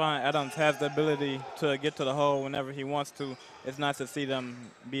 Javon Adams has the ability to get to the hole whenever he wants to. It's nice to see them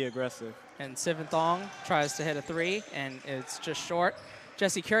be aggressive. And Sivanthong tries to hit a 3, and it's just short.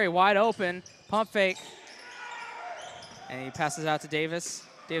 Jesse Curry wide open, pump fake, and he passes out to Davis.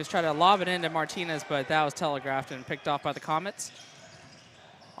 Davis tried to lob it into Martinez, but that was telegraphed and picked off by the Comets.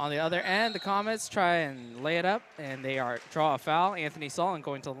 On the other end, the Comets try and lay it up, and they draw a foul. Anthony Solon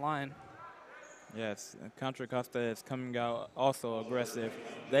going to the line. Yes, Contra Costa is coming out also aggressive.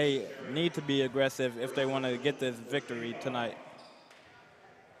 They need to be aggressive if they want to get this victory tonight.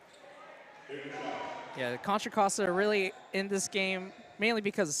 Yeah, Contra Costa are really in this game mainly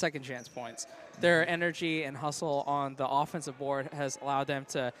because of second chance points. Their energy and hustle on the offensive board has allowed them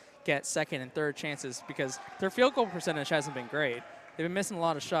to get second and third chances because their field goal percentage hasn't been great. They've been missing a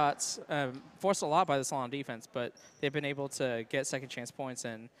lot of shots, forced a lot by the Solano defense, but they've been able to get second chance points,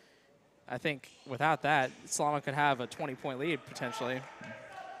 and I think without that, Solano could have a 20-point lead potentially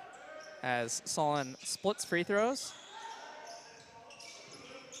as Solon splits free throws.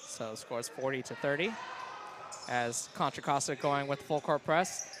 So scores 40-30 as Contra Costa going with the full court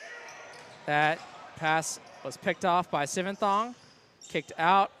press. That pass was picked off by Sivanthong, kicked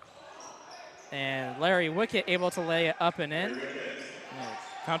out, and Larry Wickett able to lay it up and in.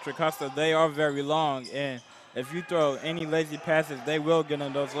 Contra Costa, they are very long, and if you throw any lazy passes, they will get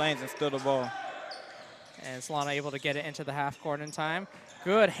in those lanes and steal the ball. And Solano able to get it into the half court in time.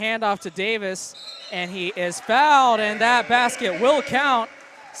 Good handoff to Davis, and he is fouled, and that basket will count.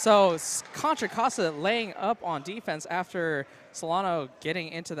 So Contra Costa laying up on defense after Solano getting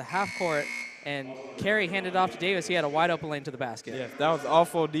into the half court, and Carey handed off to Davis. He had a wide open lane to the basket. Yes, that was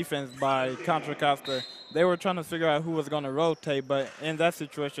awful defense by Contra Costa. They were trying to figure out who was going to rotate, but in that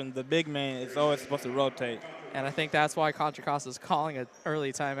situation, the big man is always supposed to rotate. And I think that's why Contra Costa is calling an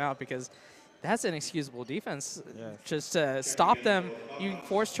early timeout, because that's inexcusable defense. Yes. Just to stop them, you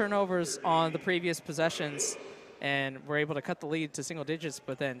force turnovers on the previous possessions, and we're able to cut the lead to single digits,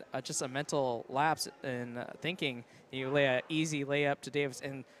 but then just a mental lapse in thinking. You lay an easy layup to Davis,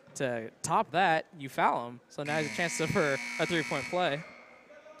 and to top that, you foul him. So now there's a chance for a 3-point play.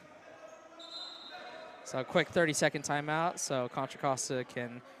 So a quick 30-second timeout so Contra Costa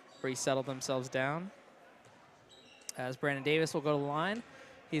can resettle themselves down. As Brandon Davis will go to the line.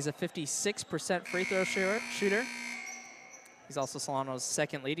 He's a 56% free throw shooter. He's also Solano's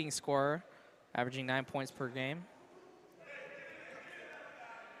second leading scorer, averaging 9 points per game.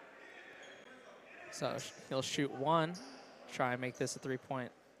 So he'll shoot 1, try and make this a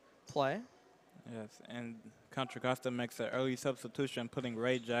 3-point play. Yes, and Contra Costa makes an early substitution, putting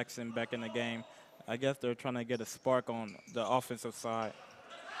Ray Jackson back in the game. I guess they're trying to get a spark on the offensive side.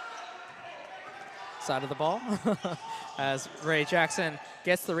 Side of the ball as Ray Jackson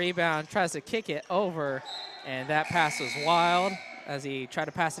gets the rebound, tries to kick it over, and that pass was wild as he tried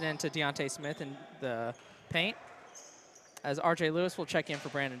to pass it into Deontay Smith in the paint. As RJ Lewis will check in for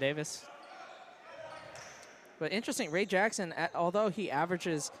Brandon Davis. But interesting, Ray Jackson, although he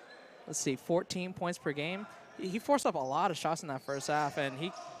averages, 14 points per game, he forced up a lot of shots in that first half, and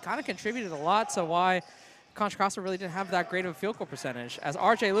he kind of contributed a lot to why Contra Costa really didn't have that great of a field goal percentage. As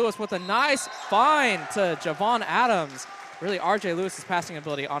RJ Lewis with a nice find to Javon Adams. Really, RJ Lewis's passing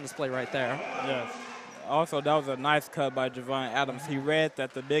ability on display right there. Yes. Also, that was a nice cut by Javon Adams. He read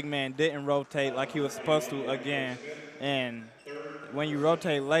that the big man didn't rotate like he was supposed to again. And when you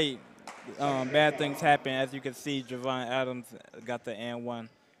rotate late, bad things happen. As you can see, Javon Adams got the and one.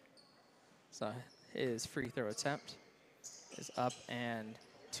 So his free throw attempt is up and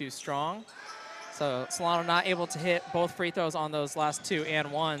too strong. So Solano not able to hit both free throws on those last 2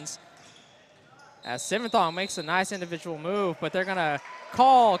 and ones. As Siventhong makes a nice individual move, but they're going to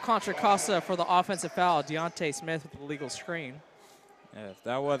call Contra Costa for the offensive foul. Deontay Smith with the legal screen. Yes,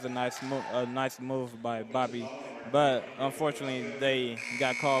 that was a nice move by Bobby, but unfortunately they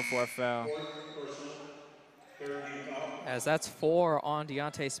got called for a foul. As that's 4 on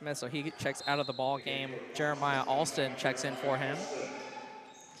Deontay Smith, so he checks out of the ball game. Jeremiah Alston checks in for him.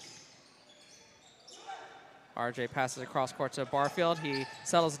 RJ passes across court to Barfield. He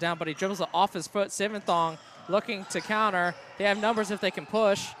settles down, but he dribbles it off his foot. Siventhong looking to counter. They have numbers if they can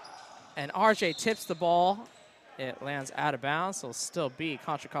push. And RJ tips the ball. It lands out of bounds, so it'll still be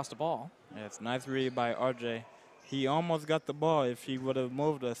Contra Costa ball. Yes, nice read by RJ. He almost got the ball. If he would have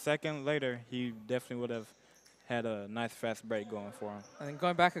moved a second later, he definitely would have had a nice fast break going for him. And then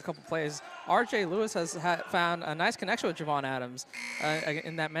going back a couple plays, RJ Lewis has found a nice connection with Javon Adams.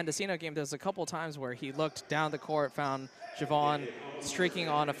 In that Mendocino game, there's a couple times where he looked down the court, found Javon streaking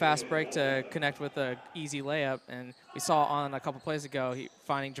on a fast break to connect with an easy layup. And we saw on a couple plays ago, he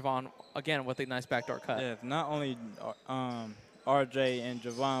finding Javon again with a nice backdoor cut. Yes, not only RJ and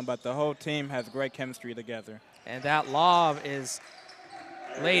Javon, but the whole team has great chemistry together. And that lob is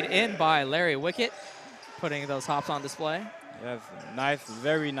laid in by Larry Wickett, putting those hops on display. Yes, nice,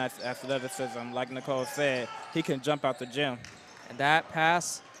 very nice athleticism. Like Nicole said, he can jump out the gym. And that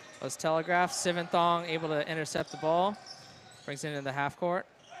pass was telegraphed. Siventhong able to intercept the ball, brings it into the half court.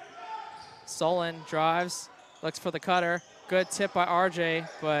 Solon drives, looks for the cutter. Good tip by RJ,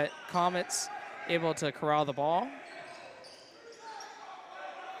 but Comets able to corral the ball.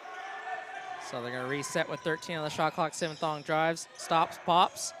 So they're going to reset with 13 on the shot clock. Siventhong drives, stops,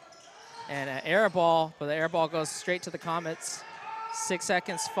 pops. And an air ball, but the air ball goes straight to the Comets. 6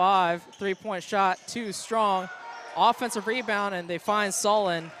 seconds, 5, 3-point shot, too strong. Offensive rebound, and they find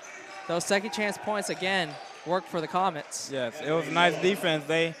Solon. Those second chance points, again, work for the Comets. Yes, it was nice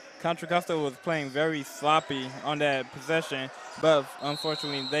defense. Contra Costa was playing very sloppy on that possession, but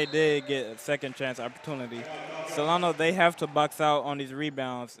unfortunately they did get a second chance opportunity. Solano, they have to box out on these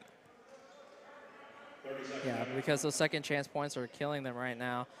rebounds. Yeah, because those second chance points are killing them right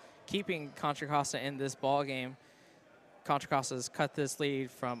now. Keeping Contra Costa in this ball game. Contra Costa has cut this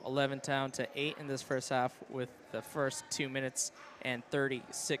lead from 11 down to 8 in this first half with the first 2 minutes and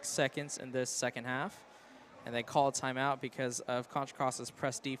 36 seconds in this second half. And they call a timeout because of Contra Costa's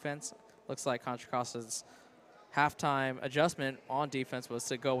press defense. Looks like Contra Costa's halftime adjustment on defense was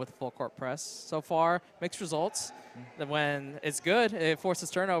to go with the full court press. So far, mixed results. When it's good, it forces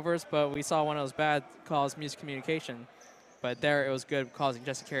turnovers, but we saw when it was bad, caused miscommunication. But there it was good, causing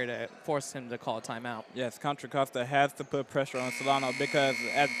Jesse Carey to force him to call a timeout. Yes, Contra Costa has to put pressure on Solano because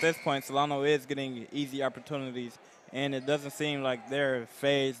at this point, Solano is getting easy opportunities, and it doesn't seem like they're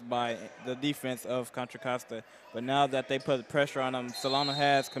fazed by the defense of Contra Costa. But now that they put pressure on them, Solano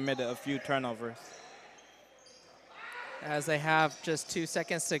has committed a few turnovers. As they have just 2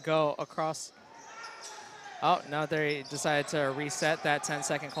 seconds to go across. Oh, no, they decided to reset that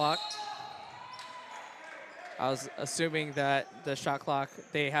 10-second clock. I was assuming that the shot clock,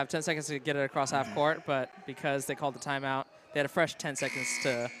 they have 10 seconds to get it across half court, but because they called the timeout, they had a fresh 10 seconds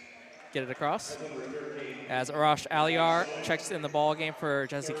to get it across. As Arash Aliar checks in the ball game for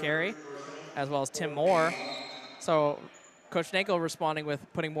Jesse Carey, as well as Tim Moore. So Coach Nagel responding with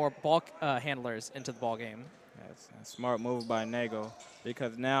putting more ball handlers into the ball game. That's a smart move by Nagel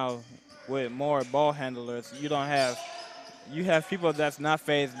because now with more ball handlers, you have people that's not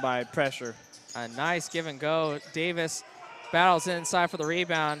fazed by pressure. A nice give and go. Davis battles inside for the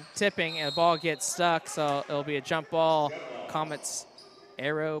rebound, tipping, and the ball gets stuck, so it'll be a jump ball. Comets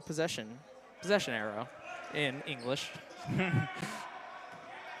arrow possession arrow in English.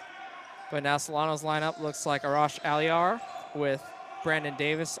 But now Solano's lineup looks like Arash Aliar with Brandon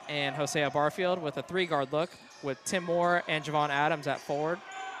Davis and Hosea Barfield with a 3-guard look with Tim Moore and Javon Adams at forward.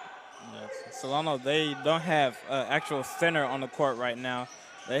 Yes. Solano, they don't have an actual center on the court right now.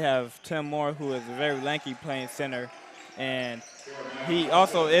 They have Tim Moore, who is very lanky, playing center, and he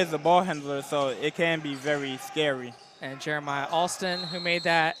also is a ball handler, so it can be very scary. And Jeremiah Alston, who made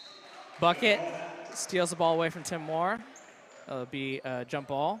that bucket, steals the ball away from Tim Moore. It'll be a jump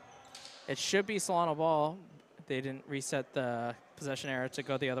ball. It should be Solano ball. They didn't reset the possession error to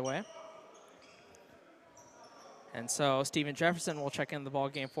go the other way. And so Steven Jefferson will check in the ball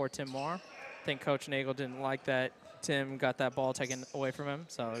game for Tim Moore. I think Coach Nagel didn't like that Tim got that ball taken away from him,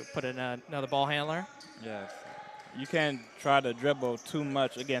 so put in another ball handler. Yes. You can't try to dribble too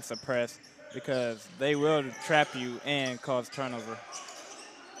much against the press because they will trap you and cause turnover.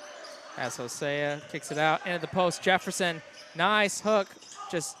 As Hosea kicks it out into the post, Jefferson, nice hook,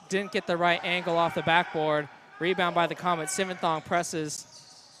 just didn't get the right angle off the backboard. Rebound by the Comets. Siventhong presses,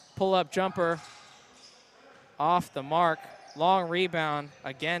 pull-up jumper off the mark. Long rebound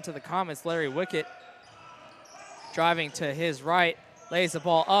again to the Comets. Larry Wickett driving to his right, lays the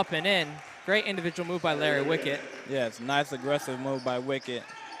ball up and in. Great individual move by Larry Wickett. Yes, nice aggressive move by Wickett.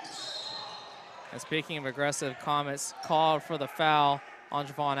 And speaking of aggressive, Comets called for the foul on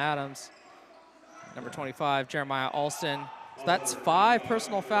Javon Adams. Number 25, Jeremiah Alston. So that's 5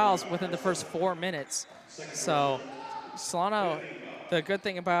 personal fouls within the first 4 minutes. So Solano, the good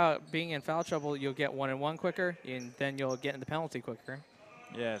thing about being in foul trouble, you'll get 1-and-1 quicker, and then you'll get in the penalty quicker.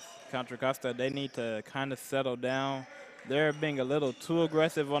 Yes, Contra Costa, they need to kind of settle down. They're being a little too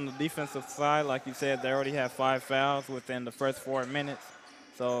aggressive on the defensive side. Like you said, they already have 5 fouls within the first 4 minutes.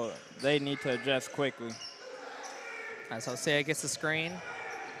 So they need to adjust quickly. As Hosea gets the screen.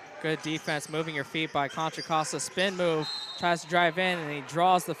 Good defense, moving your feet by Contra Costa. Spin move, tries to drive in, and he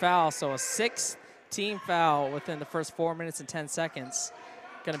draws the foul. So a 6-team foul within the first 4 minutes and 10 seconds.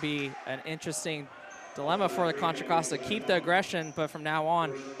 Going to be an interesting dilemma for the Contra Costa. Keep the aggression, but from now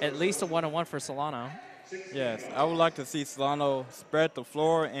on, at least a 1-on-1 for Solano. Yes, I would like to see Solano spread the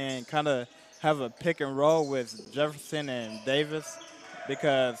floor and kind of have a pick and roll with Jefferson and Davis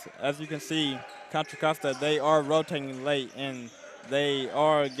because, as you can see, Contra Costa, they are rotating late and they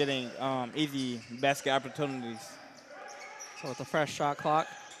are getting easy basket opportunities. So with the fresh shot clock,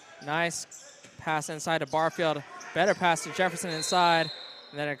 nice pass inside to Barfield. Better pass to Jefferson inside.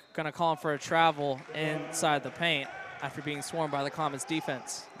 And then they're going to call him for a travel inside the paint after being swarmed by the Comets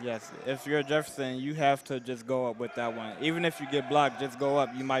defense. Yes, if you're Jefferson, you have to just go up with that one. Even if you get blocked, just go up.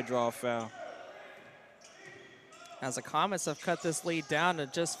 You might draw a foul. As the Comets have cut this lead down to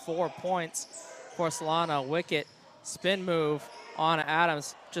just 4 points for Solano. Wickett, spin move on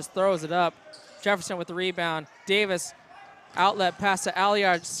Adams, just throws it up. Jefferson with the rebound. Davis, outlet pass to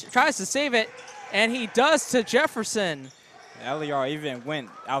Aliar, tries to save it, and he does to Jefferson. Aliar even went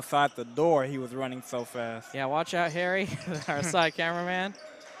outside the door. He was running so fast. Yeah, watch out, Harry, our side cameraman.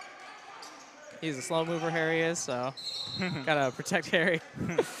 He's a slow mover, Harry is, so gotta protect Harry.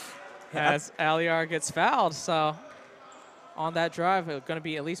 As Aliar gets fouled, so on that drive, it's gonna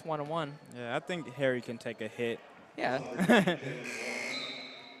be at least 1-on-1. Yeah, I think Harry can take a hit. Yeah.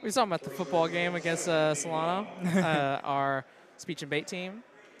 We saw him at the football game against Solano, our speech and bait team.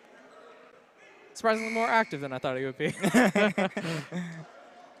 Surprisingly more active than I thought he would be.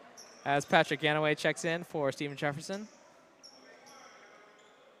 As Patrick Ganaway checks in for Steven Jefferson.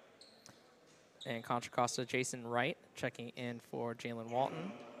 And Contra Costa Jason Wright checking in for Jalen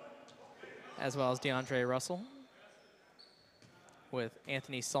Walton, as well as DeAndre Russell with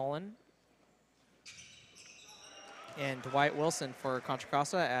Anthony Solon and Dwight Wilson for Contra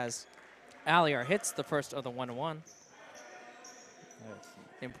Costa as Aliar hits the first of the 1-on-1. Yes.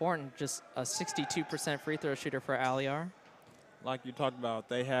 Important, just a 62% free throw shooter for Aliar. Like you talked about,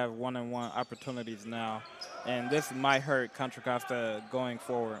 they have 1-on-1 opportunities now, and this might hurt Contra Costa going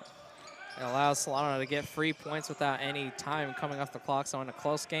forward. It allows Solano to get free points without any time coming off the clock, so in a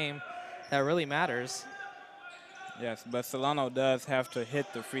close game, that really matters. Yes, but Solano does have to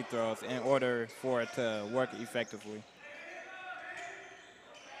hit the free throws in order for it to work effectively.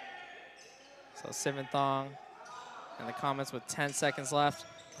 So Siventhong and the Comets with 10 seconds left,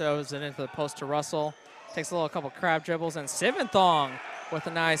 throws it into the post to Russell, takes a couple crab dribbles, and Siventhong with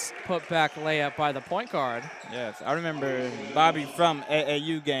a nice putback layup by the point guard. Yes, I remember Bobby from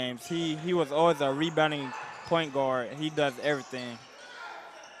AAU games. He was always a rebounding point guard. He does everything.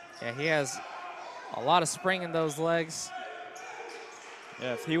 Yeah, he has a lot of spring in those legs.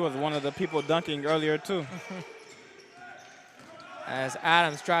 Yes, he was one of the people dunking earlier too. As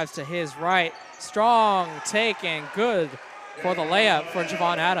Adams drives to his right, strong take and good for the layup for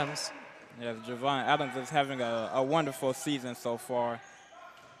Javon Adams. Yes, Javon Adams is having a wonderful season so far.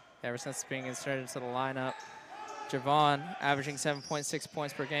 Ever since being inserted into the lineup, Javon averaging 7.6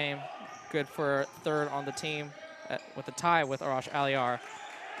 points per game, good for third on the team with a tie with Arash Aliar.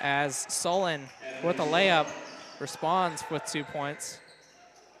 As Solon with a layup responds with 2 points.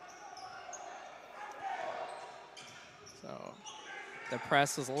 So the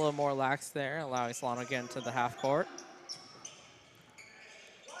press was a little more lax there, allowing Solano to get into the half court.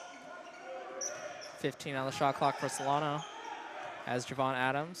 15 on the shot clock for Solano as Javon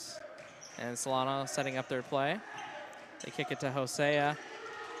Adams and Solano setting up their play. They kick it to Hosea.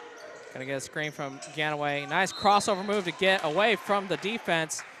 Gonna get a screen from Ganaway. Nice crossover move to get away from the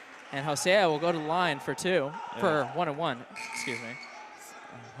defense. And Hosea will go to the line for for 1-1, excuse me.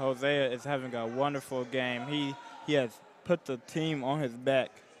 Hosea is having a wonderful game. He has put the team on his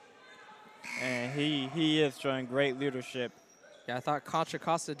back, and he is showing great leadership. Yeah, I thought Contra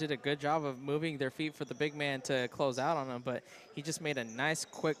Costa did a good job of moving their feet for the big man to close out on him, but he just made a nice,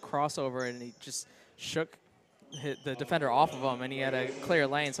 quick crossover, and he just shook the defender off of him, and he had a clear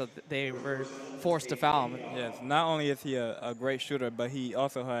lane, so they were forced to foul him. Yes, not only is he a great shooter, but he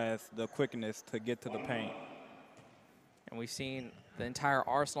also has the quickness to get to the paint. And we've seen the entire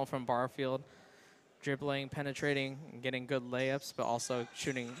arsenal from Barfield, dribbling, penetrating, and getting good layups, but also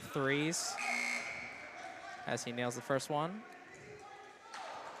shooting threes as he nails the first one.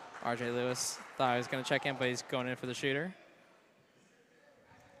 RJ Lewis thought he was going to check in, but he's going in for the shooter.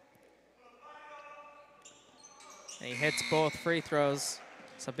 And he hits both free throws.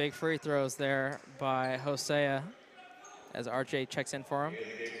 Some big free throws there by Hosea as RJ checks in for him.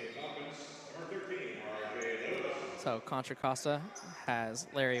 So Contra Costa has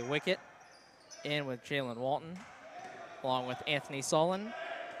Larry Wickett in with Jalen Walton, along with Anthony Solon,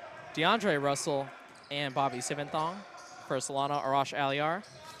 DeAndre Russell, and Bobby Siventhong. For Solano, Arash Aliar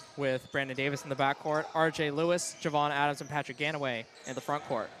with Brandon Davis in the backcourt, RJ Lewis, Javon Adams, and Patrick Ganaway in the front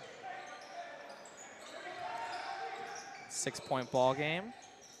court. 6-point ball game.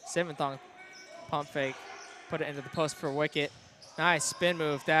 Siventhong pump fake, put it into the post for Wickett. Nice spin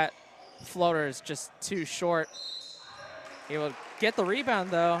move. That floater is just too short. He will get the rebound,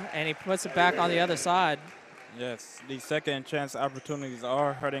 though, and he puts it back on the other side. Yes, the second chance opportunities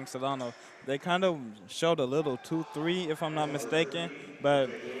are hurting Solano. They kind of showed a little 2-3, if I'm not mistaken, but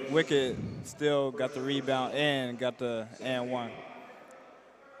Wickett still got the rebound and got the and one.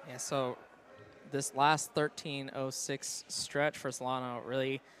 Yeah, so this last 13:06 stretch for Solano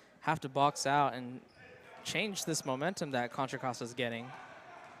really have to box out and change this momentum that Contra Costa is getting.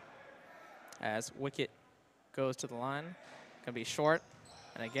 As Wickett goes to the line, gonna be short,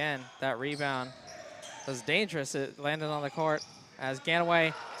 and again, that rebound was dangerous. It landed on the court as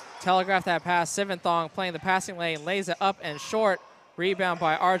Ganaway telegraphed that pass. Siventhong playing the passing lane, lays it up and short. Rebound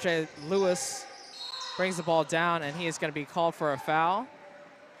by RJ Lewis. Brings the ball down, and he is going to be called for a foul.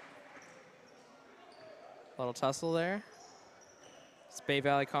 Little tussle there. It's Bay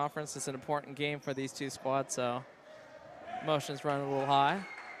Valley Conference. It's an important game for these two squads, so emotions run a little high.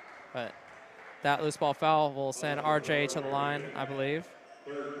 But that loose ball foul will send RJ to the line, I believe.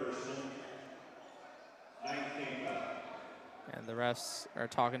 And the refs are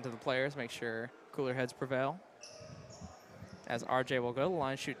talking to the players, make sure cooler heads prevail. As RJ will go to the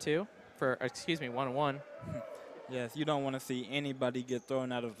line, shoot 1-1. Yes, you don't want to see anybody get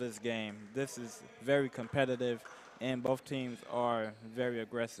thrown out of this game. This is very competitive, and both teams are very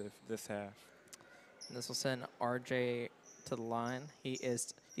aggressive this half. And this will send RJ to the line.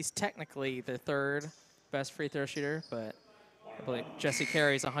 He's technically the third best free throw shooter, but I believe Jesse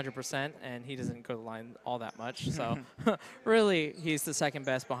carries 100%, and he doesn't go to the line all that much. So really, he's the second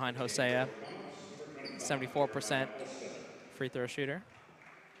best behind Hosea, 74% free throw shooter.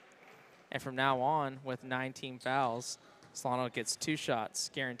 And from now on, with 9 team fouls, Solano gets 2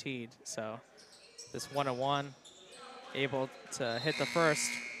 shots guaranteed. So this 1-1, able to hit the first.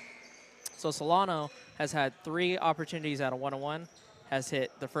 So Solano has had 3 opportunities out of 1-1, has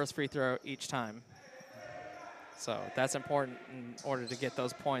hit the first free throw each time. So that's important in order to get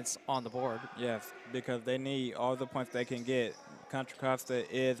those points on the board. Yes, because they need all the points they can get. Contra Costa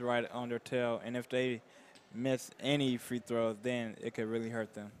is right on their tail, and if they miss any free throws, then it could really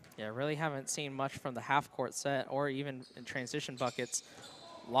hurt them. Yeah, really haven't seen much from the half-court set or even in transition buckets.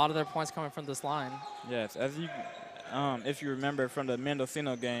 A lot of their points coming from this line. Yes, as you, if you remember from the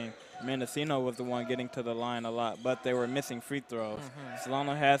Mendocino game, Mendocino was the one getting to the line a lot, but they were missing free throws.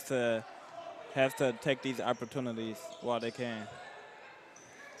 Solano has to take these opportunities while they can.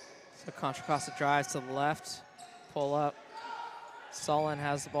 So Contra Costa drives to the left, pull up. Solon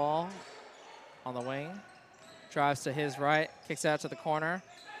has the ball on the wing. Drives to his right, kicks out to the corner.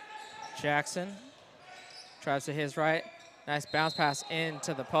 Jackson drives to his right. Nice bounce pass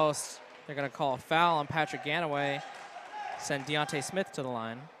into the post. They're going to call a foul on Patrick Ganaway. Send Deontay Smith to the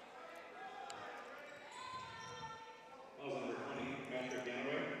line.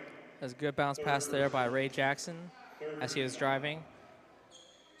 There's a good bounce pass there by Ray Jackson as he was driving.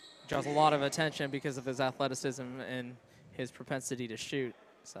 Draws a lot of attention because of his athleticism and his propensity to shoot.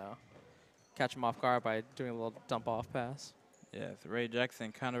 So catch him off guard by doing a little dump-off pass. Yes, Ray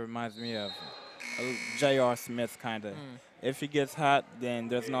Jackson kind of reminds me of J.R. Smith, kind of. If he gets hot, then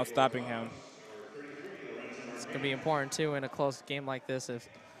there's no stopping him. It's going to be important, too, in a close game like this. If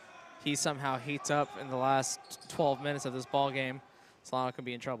he somehow heats up in the last 12 minutes of this ball game, Solano could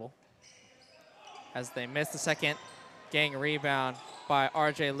be in trouble. as they miss the second gang rebound by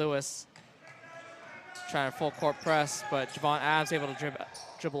R.J. Lewis. Trying to full court press, but Javon Adams able to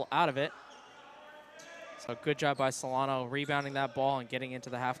dribble out of it. So good job by Solano rebounding that ball and getting into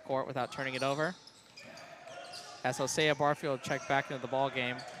the half court without turning it over. As Hosea Barfield checked back into the ball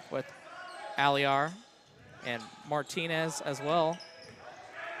game with Aliar and Martinez as well,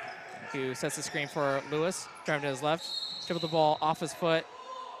 who sets the screen for Lewis, driving to his left, dribbled the ball off his foot,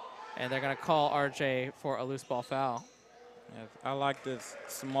 and they're going to call RJ for a loose ball foul. Yes, I like this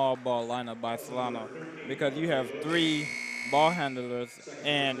small ball lineup by Solano because you have 3 ball handlers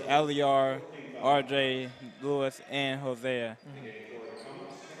and Aliar, RJ, Lewis, and Hosea.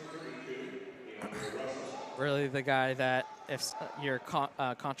 Really the guy that, if you're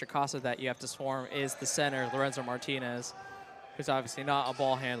Contra Costa, that you have to swarm is the center, Lorenzo Martinez, who's obviously not a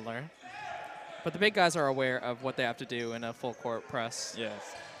ball handler. But the big guys are aware of what they have to do in a full court press.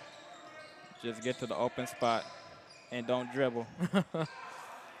 Yes. Just get to the open spot and don't dribble.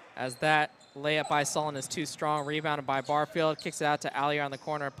 As that layup by Sullen is too strong, rebounded by Barfield, kicks it out to Aliar on the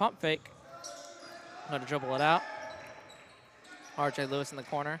corner, pump fake. Going to dribble it out. R.J. Lewis in the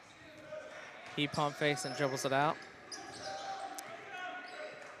corner. He pump fakes and dribbles it out.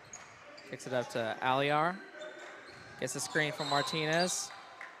 Kicks it up to Aliar. Gets the screen from Martinez.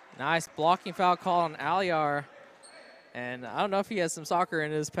 Nice blocking foul call on Aliar. And I don't know if he has some soccer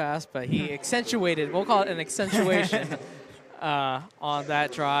in his past, but he accentuated, we'll call it an accentuation on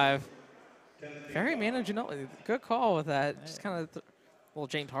that drive. Very manageable. Good call with that. Just kind of, well,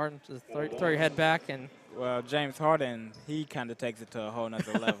 James Harden, just throw your head back. And well, James Harden, he kind of takes it to a whole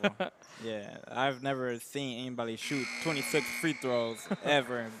nother level. Yeah, I've never seen anybody shoot 26 free throws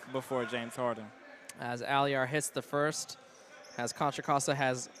ever before James Harden. As Aliar hits the first, as Contra Costa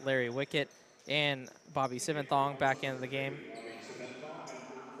has Larry Wickett and Bobby Siventhong back into the game.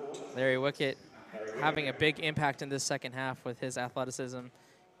 Larry Wickett having a big impact in this second half with his athleticism.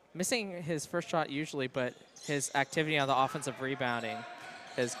 Missing his first shot usually, but his activity on the offensive rebounding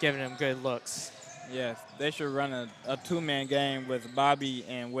has given him good looks. Yes, they should run a 2-man game with Bobby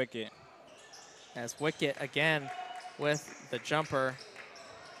and Wickett. As Wickett again with the jumper.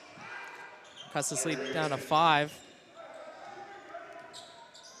 Cuts this lead down to 5.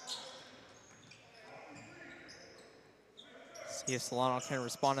 See if Solano can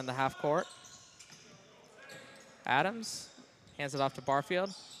respond in the half court. Adams hands it off to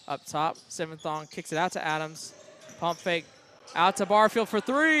Barfield. Up top, Siventhong kicks it out to Adams. Pump fake out to Barfield for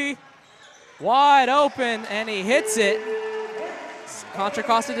 3. Wide open, and he hits it. Contra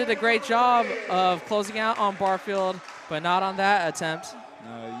Costa did a great job of closing out on Barfield, but not on that attempt.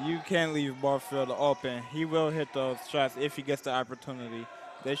 No, you can't leave Barfield open. He will hit those shots if he gets the opportunity.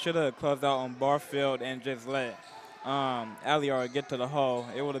 They should have closed out on Barfield and just let Aliar get to the hole.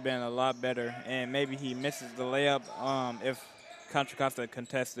 It would have been a lot better, and maybe he misses the layup if Contra Costa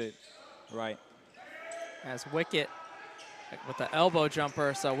contested right. As Wickett with the elbow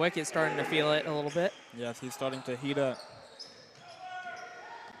jumper, so Wickett starting to feel it a little bit. Yes, he's starting to heat up.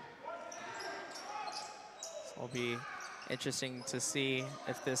 So it'll be interesting to see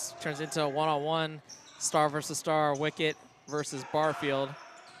if this turns into a one-on-one, star versus star, Wickett versus Barfield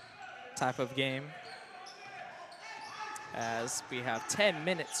type of game. As we have 10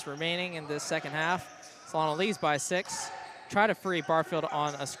 minutes remaining in this second half. Solano leads by 6. Try to free Barfield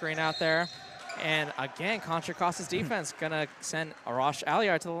on a screen out there. And again, Contra Costa's defense gonna send Arash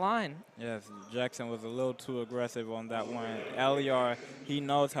Aliar to the line. Yes, Jackson was a little too aggressive on that one. Aliar, he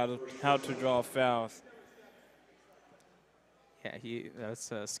knows how to draw fouls. Yeah,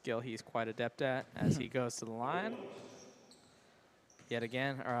 that's a skill he's quite adept at as he goes to the line. Yet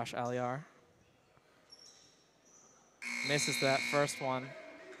again, Arash Aliar misses that first one.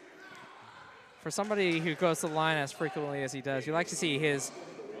 For somebody who goes to the line as frequently as he does, you like to see his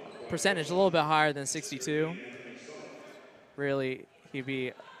percentage a little bit higher than 62. Really, he'd be,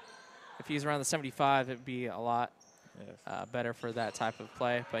 if he's around the 75, it'd be a lot better for that type of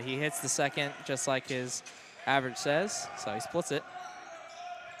play. But he hits the second just like his average says, so he splits it.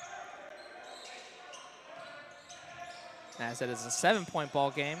 As it is a 7-point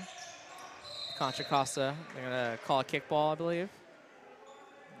ball game. Contra Costa, they're gonna call a kickball, I believe.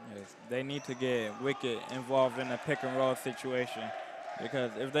 Yes, they need to get Wickett involved in a pick and roll situation,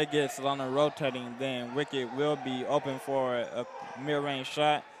 because if they get Solano rotating, then Wickett will be open for a mid-range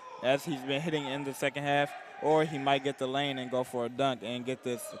shot, as he's been hitting in the second half, or he might get the lane and go for a dunk and get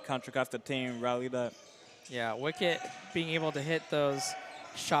this Contra Costa team rallied up. Yeah, Wickett being able to hit those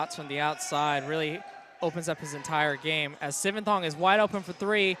shots from the outside really opens up his entire game. As Siventhong is wide open for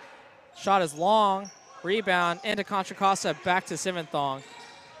 3, shot is long, rebound into Contra Costa, back to Siventhong.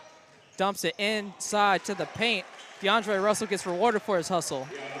 dumps it inside to the paint. DeAndre Russell gets rewarded for his hustle.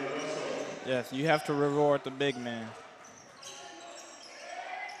 Yes, you have to reward the big man.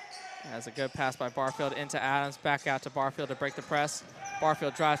 That's a good pass by Barfield into Adams. Back out to Barfield to break the press.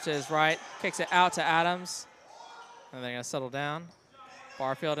 Barfield drives to his right, kicks it out to Adams. And they're going to settle down.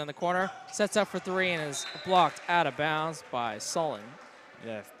 Barfield in the corner, sets up for three and is blocked out of bounds by Solon.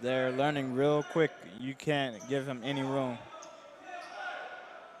 Yes, they're learning real quick. You can't give him any room.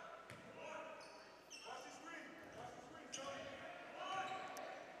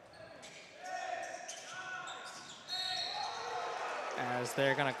 As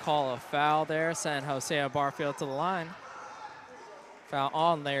they're going to call a foul there, send Hosea Barfield to the line. Foul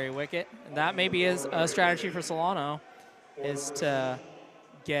on Larry Wickett. And that maybe is a strategy for Solano, is to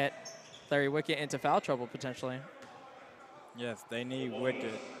get Larry Wickett into foul trouble potentially. Yes, they need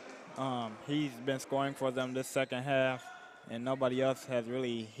Wickett. He's been scoring for them this second half, and nobody else has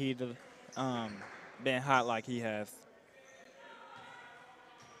really been hot like he has.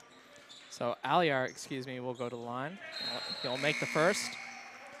 So Aliar, will go to the line. He'll make the first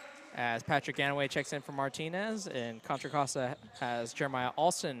as Patrick Ganaway checks in for Martinez, and Contra Costa has Jeremiah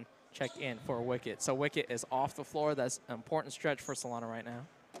Alston check in for Wickett. So Wickett is off the floor. That's an important stretch for Solano right now.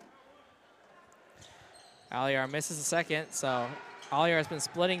 Aliar misses a second, so Aliar has been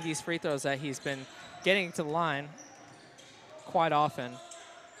splitting these free throws that he's been getting to the line quite often.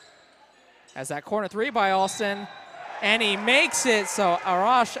 As that corner three by Alston, and he makes it, so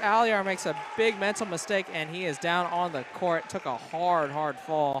Arash Aliar makes a big mental mistake, and he is down on the court. Took a hard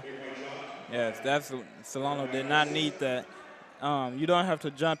fall. Yes, Solano did not need that. You don't have to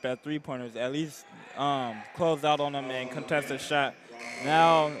jump at three-pointers. At least close out on them and contest a shot.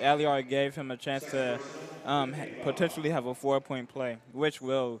 Now Aliar gave him a chance to potentially have a 4-point play, which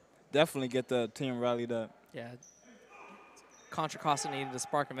will definitely get the team rallied up. Yeah, Contra Costa needed a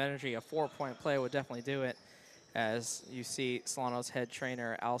spark of energy. A 4-point play would definitely do it. As you see Solano's head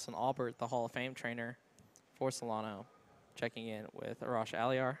trainer, Allison Albert, the Hall of Fame trainer for Solano, checking in with Arash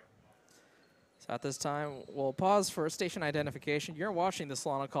Aliar. So at this time, we'll pause for station identification. You're watching the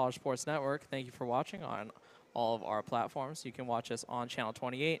Solano College Sports Network. Thank you for watching on all of our platforms. You can watch us on Channel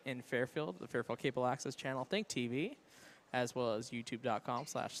 28 in Fairfield, the Fairfield Cable Access Channel, Think TV, as well as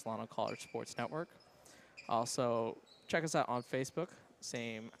youtube.com/Solano College Sports Network. Also, check us out on Facebook,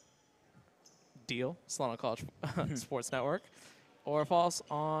 same deal, Solano College Sports Network, or follow us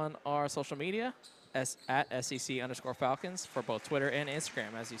on our social media at SCC_Falcons for both Twitter and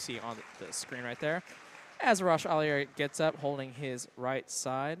Instagram, as you see on the screen right there. As Arash Aliar gets up, holding his right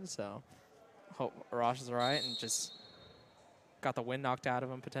side, so hope Arash is all right and just got the wind knocked out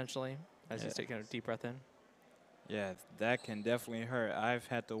of him potentially as he's taking a deep breath in. Yes, that can definitely hurt. I've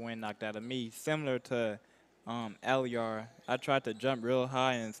had the wind knocked out of me, similar to Aliar. I tried to jump real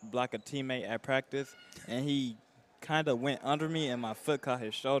high and block a teammate at practice, and he kind of went under me, and my foot caught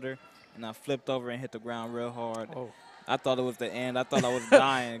his shoulder, and I flipped over and hit the ground real hard. Oh. I thought it was the end. I thought I was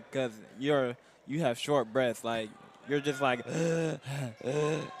dying because you have short breaths. Like, you're just like the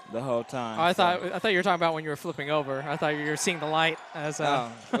whole time. Oh, I thought you were talking about when you were flipping over. I thought you were seeing the light as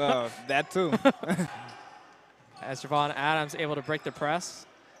well, that too. As Javon Adams able to break the press.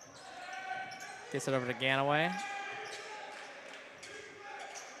 Gets it over to Ganaway.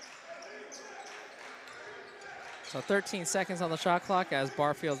 So 13 seconds on the shot clock as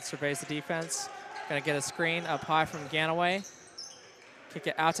Barfield surveys the defense. Gonna get a screen up high from Ganaway. Kick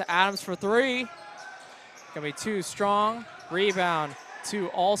it out to Adams for three. Gonna be too strong. Rebound to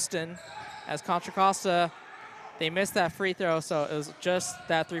Alston as Contra Costa, they missed that free throw, so it was just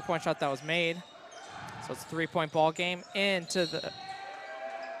that three-point shot that was made. So it's a three-point ball game into the.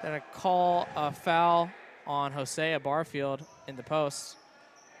 Gonna call a foul on Hosea Barfield in the post.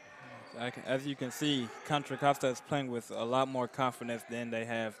 As you can see, Contra Costa is playing with a lot more confidence than they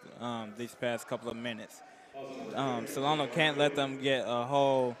have these past couple of minutes. Solano can't let them get a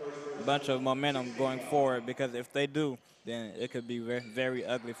whole bunch of momentum going forward, because if they do, then it could be very, very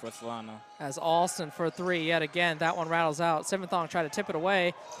ugly for Solano. As Alston for three yet again, that one rattles out. Seventhong tried to tip it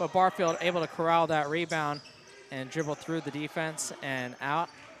away, but Barfield able to corral that rebound and dribble through the defense and out.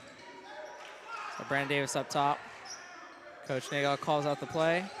 So Brandon Davis up top. Coach Nagel calls out the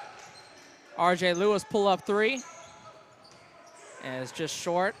play. RJ Lewis pull up three. And it's just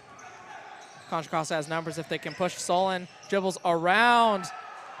short. Contra Costa has numbers if they can push. Solon dribbles around.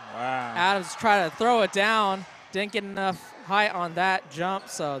 Wow. Adams tried to throw it down. Didn't get enough height on that jump,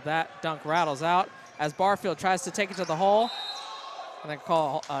 so that dunk rattles out. As Barfield tries to take it to the hole. And then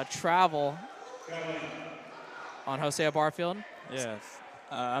call a travel on Hosea Barfield. Yes.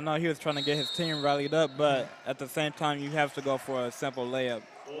 I know he was trying to get his team rallied up, but at the same time, you have to go for a simple layup.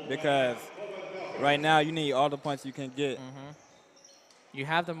 because right now you need all the points you can get. You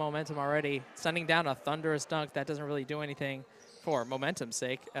have the momentum already. Sending down a thunderous dunk, that doesn't really do anything for momentum's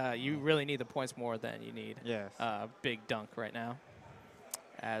sake. You really need the points more than you need a big dunk right now.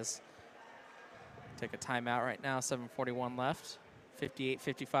 As take a timeout right now, 7:41 left.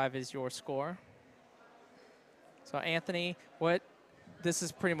 58-55 is your score. So Anthony, this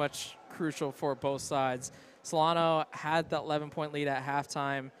is pretty much crucial for both sides. Solano had that 11-point lead at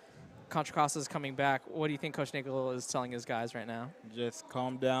halftime. Contra Costa is coming back. What do you think Coach Nickel is telling his guys right now? Just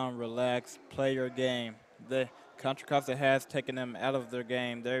calm down, relax, play your game. The Contra Costa has taken them out of their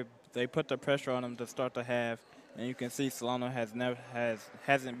game. They put the pressure on them to start the half, and you can see Solano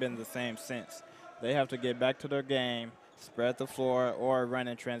hasn't been the same since. They have to get back to their game, spread the floor, or run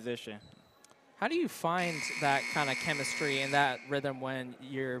in transition. How do you find that kind of chemistry and that rhythm when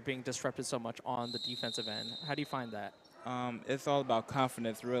you're being disrupted so much on the defensive end? How do you find that? It's all about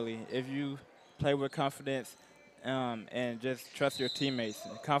confidence, really. If you play with confidence and just trust your teammates,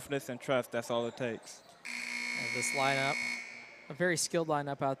 confidence and trust, that's all it takes. And this lineup, a very skilled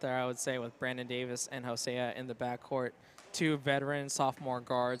lineup out there, I would say, with Brandon Davis and Hosea in the backcourt. Two veteran sophomore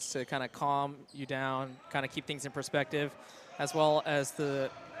guards to kind of calm you down, kind of keep things in perspective, as well as the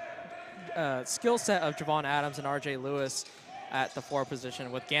skill set of Javon Adams and R.J. Lewis at the 4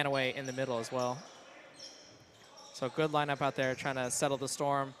 position, with Ganaway in the middle as well. So good lineup out there trying to settle the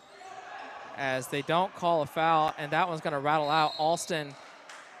storm as they don't call a foul, and that one's going to rattle out. Alston,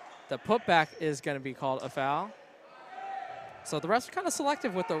 the putback is going to be called a foul. So the refs are kind of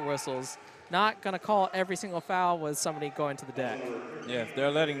selective with their whistles. Not going to call every single foul with somebody going to the deck. Yes, they're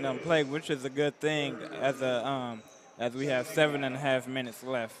letting them play, which is a good thing as we have 7.5 minutes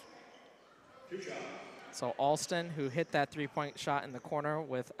left. So Alston, who hit that 3-point shot in the corner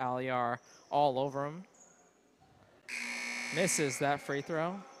with Aliar all over him, misses that free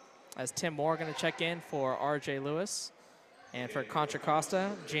throw. As Tim Moore going to check in for R.J. Lewis. And for Contra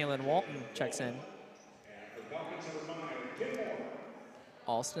Costa, Jalen Walton checks in.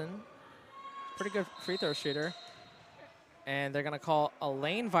 Alston, pretty good free throw shooter. And they're going to call a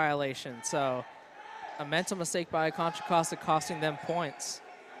lane violation. So a mental mistake by Contra Costa costing them points.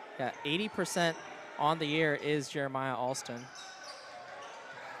 Yeah, 80% on the year is Jeremiah Alston.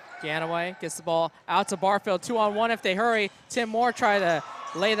 Ganaway gets the ball out to Barfield. 2-on-1 if they hurry. Tim Moore try to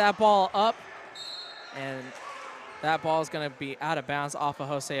lay that ball up. And that ball is going to be out of bounds off of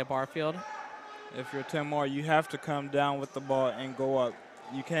Hosea Barfield. If you're Tim Moore, you have to come down with the ball and go up.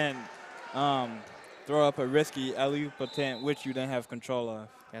 You can't throw up a risky alley-oop attempt, which you didn't have control of.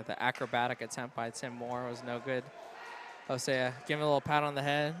 Yeah, the acrobatic attempt by Tim Moore was no good. Hosea, give him a little pat on the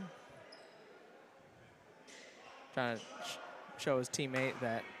head. Trying to show his teammate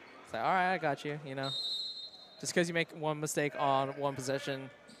that, it's like, all right, I got you, you know. Just because you make one mistake on one possession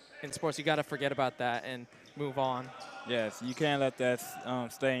in sports, you got to forget about that and move on. Yes, you can't let that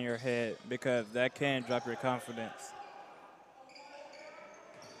stay in your head because that can drop your confidence.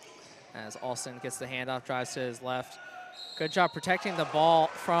 As Alston gets the handoff, drives to his left. Good job protecting the ball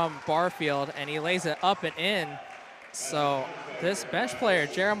from Barfield, and he lays it up and in. So this bench player,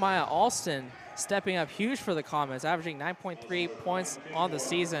 Jeremiah Alston, stepping up huge for the Comets, averaging 9.3 points on the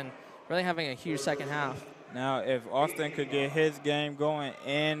season, really having a huge second half. Now, if Alston could get his game going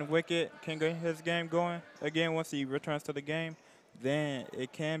and Wickett can get his game going again once he returns to the game, then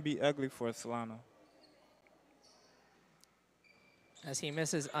it can be ugly for Solano. As he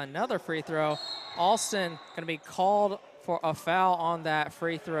misses another free throw, Alston going to be called for a foul on that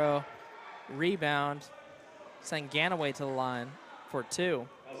free throw. Rebound, send Ganaway to the line for 2.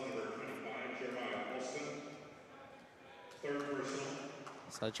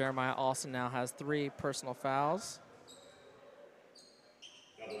 So Jeremiah Alston now has 3 personal fouls.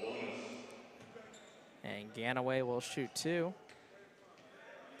 And Ganaway will shoot 2.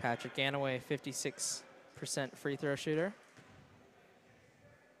 Patrick Ganaway, 56% free throw shooter.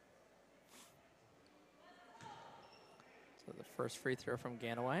 So the first free throw from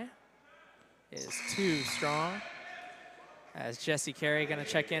Ganaway is too strong. As Jesse Carey going to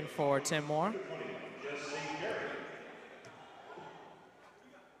check in for Tim Moore.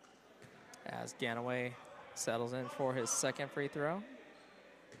 As Ganaway settles in for his second free throw.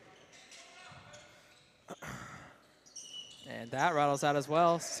 And that rattles out as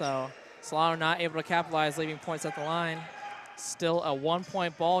well. So Solano not able to capitalize, leaving points at the line. Still a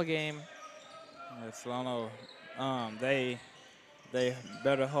 1-point ball game. Yeah, Solano, they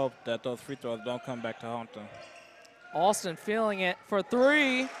better hope that those free throws don't come back to haunt them. Alston feeling it for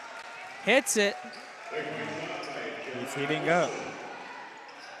 3. Hits it. He's heating up.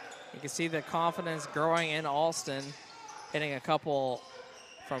 You can see the confidence growing in Alston, hitting a couple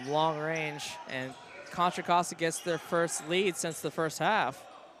from long range, and Contra Costa gets their first lead since the first half,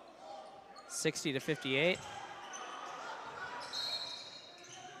 60-58.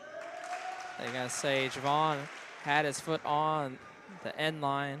 They're gonna say Javon had his foot on the end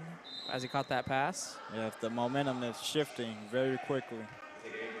line as he caught that pass. Yes, the momentum is shifting very quickly.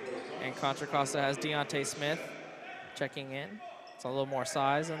 And Contra Costa has Deontay Smith checking in. It's a little more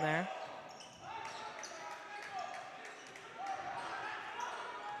size in there.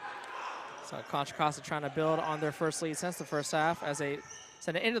 So Contra Costa trying to build on their first lead since the first half as they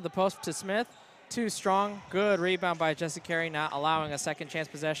send it into the post to Smith. Too strong, good rebound by Jesse Carey, not allowing a second chance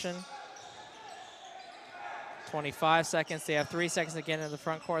possession. 25 seconds, they have 3 seconds again in the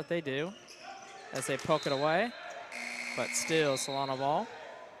front court, they do, as they poke it away. But still Solano ball,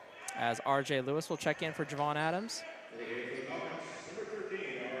 as RJ Lewis will check in for Javon Adams.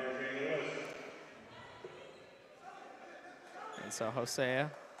 And so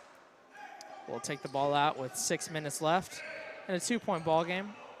Hosea will take the ball out with 6 minutes left in a 2-point ball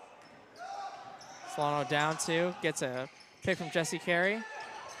game. Solano down 2, gets a pick from Jesse Carey.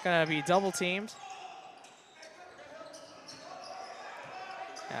 Gonna be double teamed.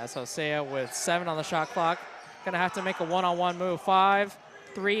 As Hosea with 7 on the shot clock. Gonna have to make a one-on-one move. 5,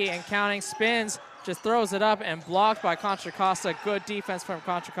 3 and counting, spins, just throws it up and blocked by Contra Costa. Good defense from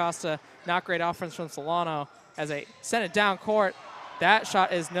Contra Costa, not great offense from Solano as they send it down court. That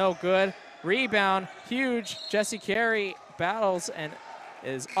shot is no good. Rebound, huge. Jesse Carey battles and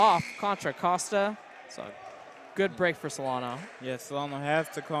is off Contra Costa. So good break for Solano. Yes, Solano has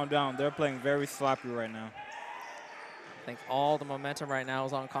to calm down. They're playing very sloppy right now. I think all the momentum right now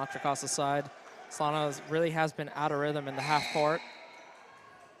is on Contra Costa's side. Solano really has been out of rhythm in the half court.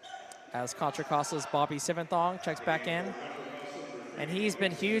 As Contra Costa's Bobby Siventhong checks back in. And he's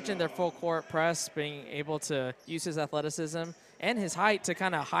been huge in their full court press, being able to use his athleticism and his height to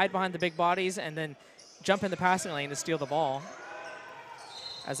kind of hide behind the big bodies and then jump in the passing lane to steal the ball.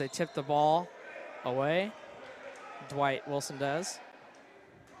 As they tip the ball away, Dwight Wilson does.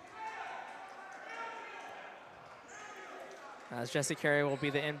 As Jesse Carey will be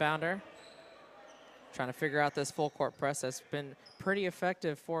the inbounder. Trying to figure out this full court press that's been pretty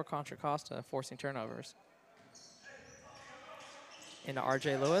effective for Contra Costa, forcing turnovers. Into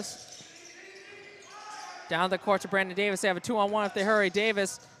RJ Lewis. Down the court to Brandon Davis. They have a 2-on-1 if they hurry.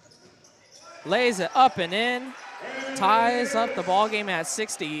 Davis lays it up and in. Ties up the ball game at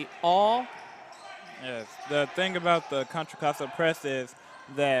 60 all. Yes, the thing about the Contra Costa press is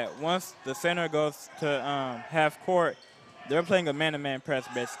that once the center goes to half court, they're playing a man-to-man press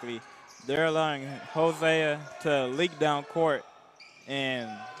basically. They're allowing Hosea to leak down court and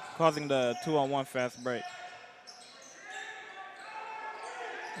causing the 2-on-1 fast break.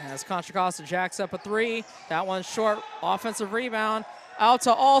 As Contra Costa jacks up a 3, that one's short, offensive rebound, out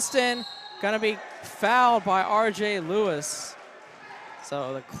to Alston, gonna be fouled by RJ Lewis.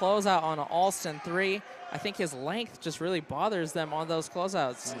 So the closeout on an Alston 3, I think his length just really bothers them on those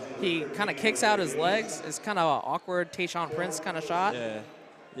closeouts. He kind of kicks out his legs. It's kind of an awkward Tayshaun Prince kind of shot.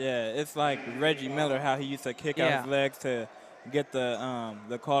 Yeah, it's like Reggie Miller, how he used to kick out his legs to get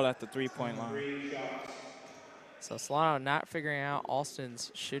the call at the three-point line. So Solano not figuring out Alston's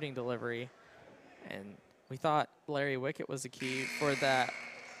shooting delivery. And we thought Larry Wickett was the key for that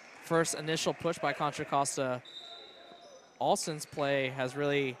first initial push by Contra Costa. Alston's play has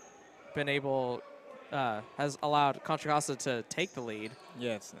really been able, has allowed Contra Costa to take the lead.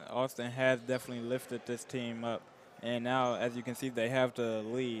 Yes, Alston has definitely lifted this team up. And now, as you can see, they have the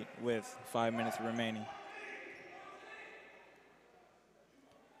lead with 5 minutes remaining.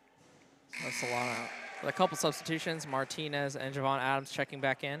 Solano with a couple substitutions, Martinez and Javon Adams checking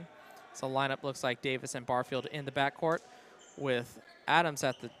back in. So lineup looks like Davis and Barfield in the backcourt with Adams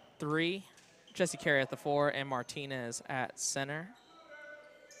at the 3, Jesse Carey at the 4, and Martinez at center.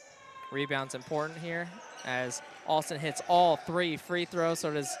 Rebound's important here as Alston hits all 3 free throws, so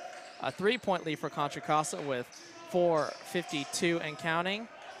it is a 3-point lead for Contra Costa with 4:52 and counting.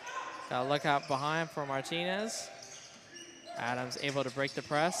 Gotta look out behind for Martinez. Adams able to break the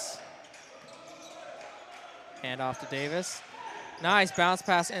press. Hand off to Davis. Nice bounce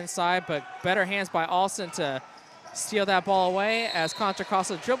pass inside, but better hands by Alston to steal that ball away as Contra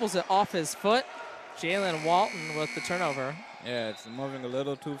Costa dribbles it off his foot. Jalen Walton with the turnover. Yeah, it's moving a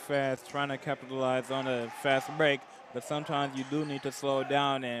little too fast, trying to capitalize on a fast break, but sometimes you do need to slow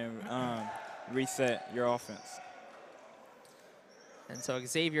down and reset your offense. And so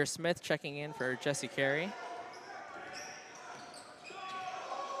Xavier Smith checking in for Jesse Carey.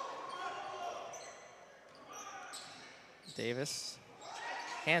 Davis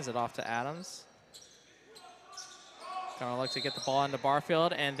hands it off to Adams. Going to look to get the ball into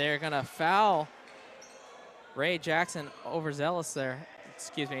Barfield, and they're going to foul Ray Jackson, overzealous there.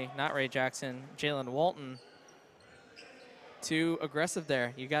 Excuse me, not Ray Jackson, Jalen Walton. Too aggressive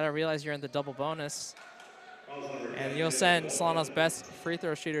there. You got to realize you're in the double bonus. And you'll send Solano's best free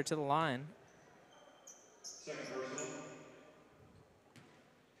throw shooter to the line. Second personal.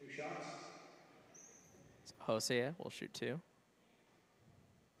 2 shots. Hosea will shoot 2.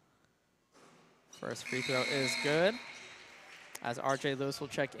 First free throw is good, as RJ Lewis will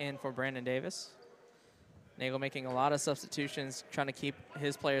check in for Brandon Davis. Nagel making a lot of substitutions, trying to keep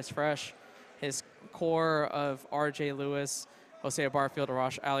his players fresh. His core of RJ Lewis, Hosea Barfield,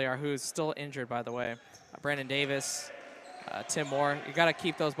 Arash Aliar, who's still injured, by the way. Brandon Davis, Tim Moore. You got to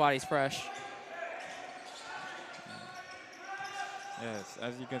keep those bodies fresh. Yes,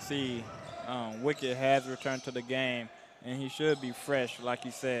 as you can see, Wicked has returned to the game, and he should be fresh, like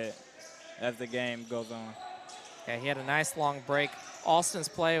you said, as the game goes on. Yeah, he had a nice long break. Austin's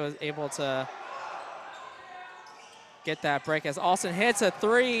play was able to get that break as Austin hits a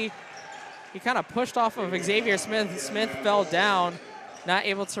 3. He kind of pushed off of Xavier Smith. Smith fell down, not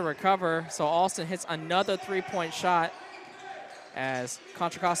able to recover. So Austin hits another 3-point shot as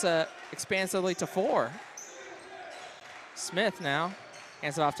Contra Costa expands the lead to 4. Smith now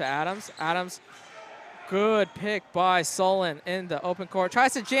hands it off to Adams. Adams, good pick by Solon in the open court.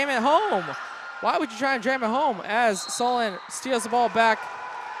 Tries to jam it home. Why would you try and jam it home? As Solon steals the ball back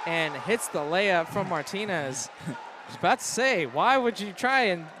and hits the layup from Martinez. I was about to say, why would you try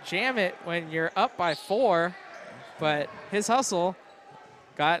and jam it when you're up by 4? But his hustle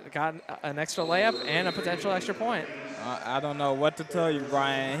got an extra layup and a potential extra point. I don't know what to tell you,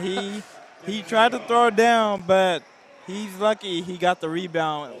 Brian. He tried to throw it down, but he's lucky he got the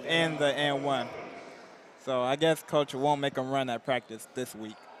rebound and the and one. So I guess coach won't make him run at practice this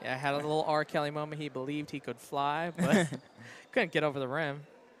week. Yeah, had a little R. Kelly moment. He believed he could fly, but couldn't get over the rim.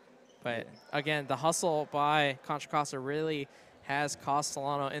 But again, the hustle by Contra Costa really has cost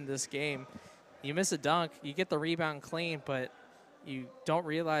Solano in this game. You miss a dunk, you get the rebound clean, but you don't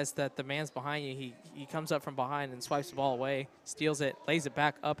realize that the man's behind you. He comes up from behind and swipes the ball away, steals it, lays it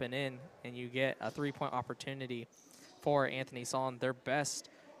back up and in, and you get a 3-point opportunity for Anthony Solon, their best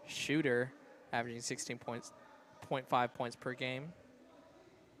shooter, averaging 16.5 points per game.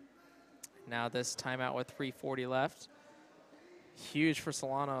 Now this timeout with 3:40 left. Huge for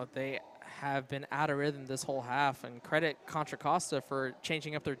Solano. They have been out of rhythm this whole half, and credit Contra Costa for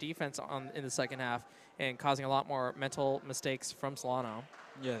changing up their defense in the second half and causing a lot more mental mistakes from Solano.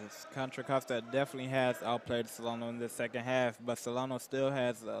 Yes, Contra Costa definitely has outplayed Solano in the second half, but Solano still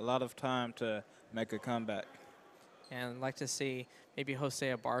has a lot of time to make a comeback. And I'd like to see maybe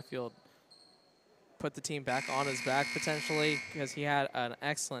Hosea Barfield put the team back on his back potentially, because he had an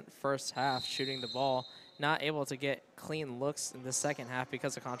excellent first half shooting the ball. Not able to get clean looks in the second half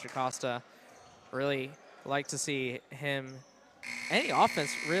because of Contra Costa. Really like to see him, any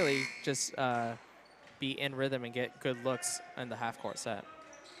offense really, just be in rhythm and get good looks in the half-court set.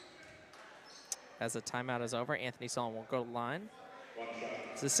 As the timeout is over, Anthony Solon will go to the line.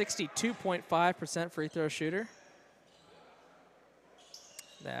 It's a 62.5% free throw shooter.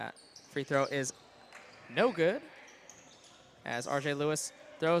 That free throw is no good, as RJ Lewis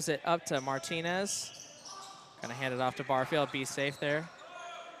throws it up to Martinez. Gonna hand it off to Barfield, be safe there.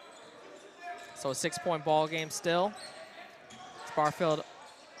 So a 6-point ball game still. Barfield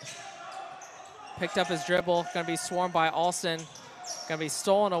picked up his dribble, gonna be swarmed by Alston. Gonna be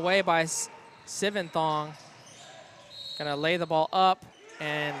stolen away by Siventhong. Gonna lay the ball up,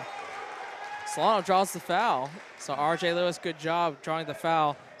 and Solano draws the foul. So RJ Lewis, good job drawing the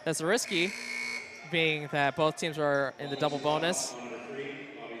foul. That's risky, being that both teams are in the double bonus.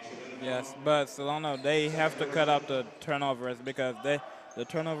 Yes, but Solano, they have to cut out the turnovers, because the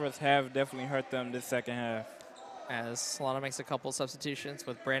turnovers have definitely hurt them this second half. As Solano makes a couple substitutions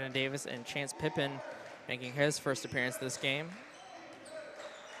with Brandon Davis and Chance Pippen making his first appearance this game.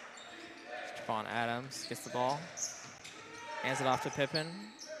 Javon Adams gets the ball, hands it off to Pippen.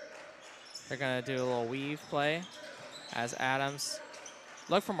 They're gonna do a little weave play as Adams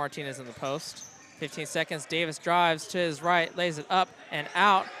look for Martinez in the post. 15 seconds, Davis drives to his right, lays it up and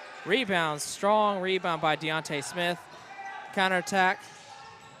out. Rebounds, strong rebound by Deontay Smith. Counterattack.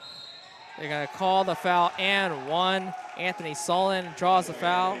 They're going to call the foul and one. Anthony Solon draws the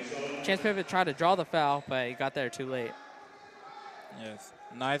foul. Chance Pippen tried to draw the foul, but he got there too late. Yes,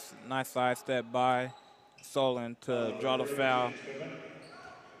 nice sidestep by Solon to draw the foul.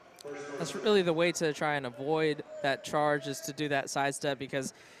 That's really the way to try and avoid that charge, is to do that sidestep,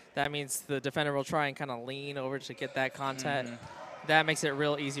 because that means the defender will try and kind of lean over to get that contact. That makes it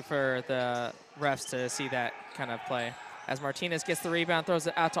real easy for the refs to see that kind of play. As Martinez gets the rebound, throws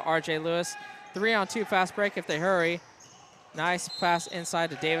it out to R.J. Lewis. 3-on-2 fast break if they hurry. Nice pass inside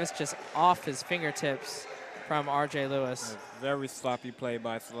to Davis, just off his fingertips from R.J. Lewis. Very sloppy play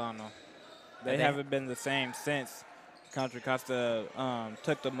by Solano. They haven't been the same since Contra Costa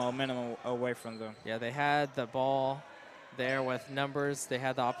took the momentum away from them. Yeah, they had the ball there with numbers. They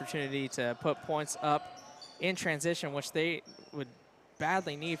had the opportunity to put points up in transition, which they would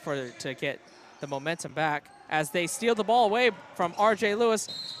badly need to get the momentum back. As they steal the ball away from R.J.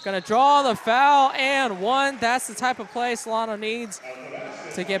 Lewis, going to draw the foul and one. That's the type of play Solano needs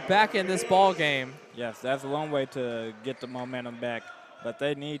to get back in this ball game. Yes, that's one way to get the momentum back. But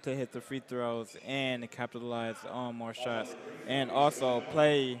they need to hit the free throws and capitalize on more shots and also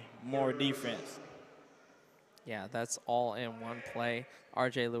play more defense. Yeah, that's all in one play.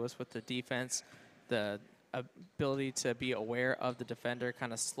 R.J. Lewis with the defense, the ability to be aware of the defender,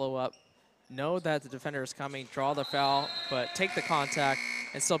 kind of slow up, know that the defender is coming, draw the foul, but take the contact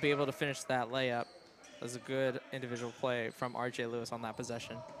and still be able to finish that layup. That was a good individual play from R.J. Lewis on that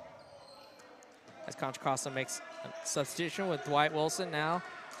possession. As Contra Costa makes a substitution with Dwight Wilson now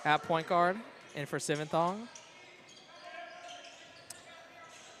at point guard in for Siventhong.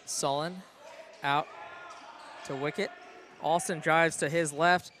 Sullen out to Wicket. Alston drives to his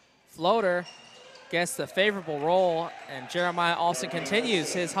left. Floater gets the favorable roll, and Jeremiah Alston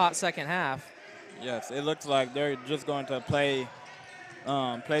continues his hot second half. Yes, it looks like they're just going to play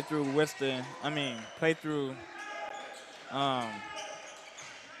through Winston. Play through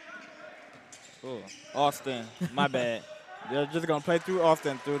Austin. My bad. They're just going to play through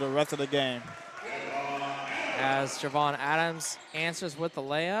Austin through the rest of the game. As Javon Adams answers with the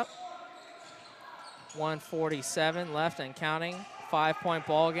layup. 1:47 left and counting. 5-point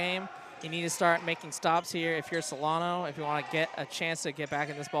ball game. You need to start making stops here if you're Solano, if you want to get a chance to get back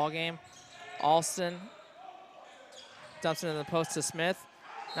in this ball game. Alston dumps it in the post to Smith.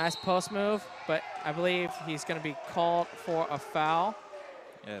 Nice post move, but I believe he's going to be called for a foul.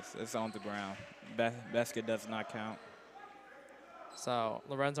 Yes, it's on the ground. Basket does not count. So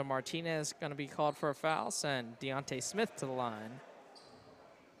Lorenzo Martinez going to be called for a foul. Send Deontay Smith to the line.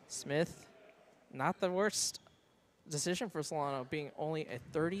 Smith, not the worst decision for Solano, being only a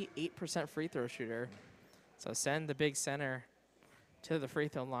 38% free throw shooter. So send the big center to the free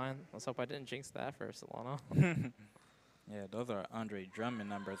throw line. Let's hope I didn't jinx that for Solano. Yeah, those are Andre Drummond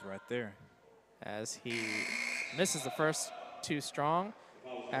numbers right there. As he misses the first two strong.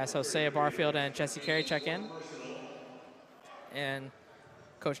 As Hosea Barfield and Jesse Carey check in. And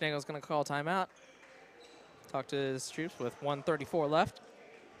Coach Nagel's going to call timeout. Talk to his troops with 1:34 left.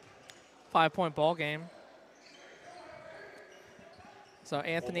 5-point ball game. So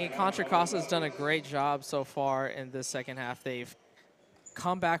Anthony, Contra Costa's done a great job so far in this second half. They've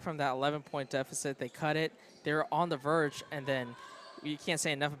come back from that 11-point deficit. They cut it. They were on the verge, and then you can't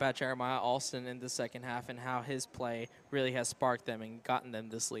say enough about Jeremiah Alston in the second half and how his play really has sparked them and gotten them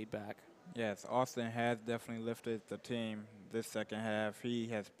this lead back. Yes, Austin has definitely lifted the team this second half. He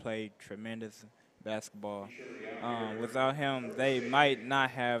has played tremendous basketball. Without him, they might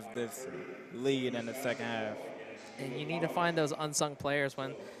not have this lead in the second half. And you need to find those unsung players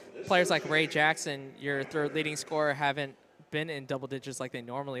when players like Ray Jackson, your third leading scorer, haven't been in double digits like they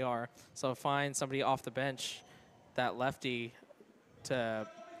normally are. So find somebody off the bench, that lefty, to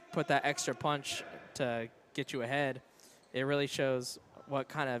put that extra punch to get you ahead. It really shows what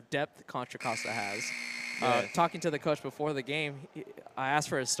kind of depth Contra Costa has. Talking to the coach before the game, I asked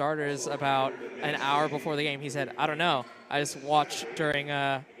for his starters about an hour before the game. He said, I don't know. I just watch during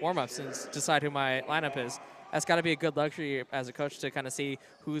warm-ups and decide who my lineup is. That's got to be a good luxury as a coach to kind of see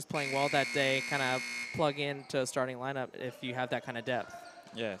who's playing well that day, kind of plug into a starting lineup if you have that kind of depth.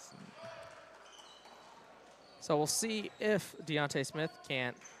 Yes. So we'll see if Deontay Smith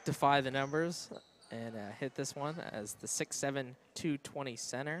can defy the numbers and hit this one as the 6'7", 220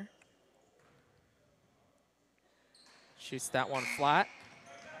 center. Shoots that one flat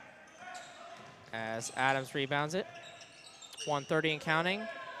as Adams rebounds it. 1:30 and counting.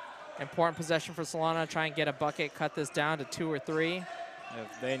 Important possession for Solano. Try and get a bucket, cut this down to 2 or 3. Yes,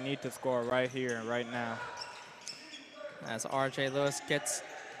 they need to score right here and right now. As R.J. Lewis gets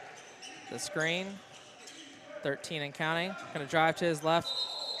the screen. 13 and counting. Going to drive to his left.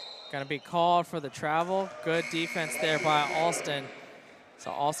 Going to be called for the travel. Good defense there by Alston. So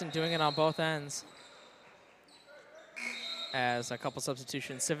Alston doing it on both ends. As a couple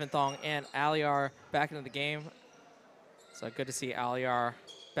substitutions, Siventhong and Aliar back into the game. So good to see Aliar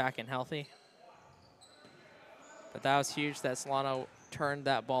back and healthy. But that was huge that Solano turned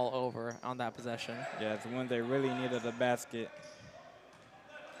that ball over on that possession. Yeah, it's when they really needed a basket.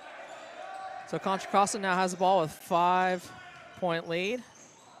 So Contra Costa now has the ball with 5-point lead.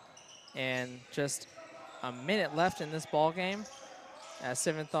 And just a minute left in this ball game. As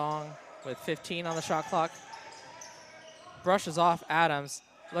Sivanthong with 15 on the shot clock. Brushes off Adams.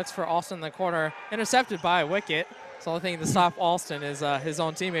 Looks for Alston in the corner. Intercepted by Wicket. So the only thing to stop Alston is his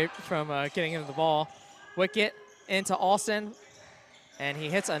own teammate from getting him the ball. Wicket into Alston. And he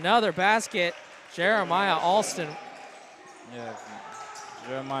hits another basket. Jeremiah Alston. Yes,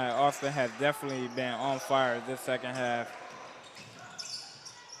 Jeremiah Alston has definitely been on fire this second half.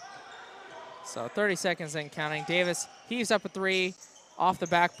 So 30 seconds in counting. Davis heaves up a three off the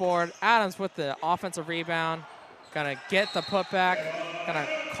backboard. Adams with the offensive rebound. Gonna get the putback. Gonna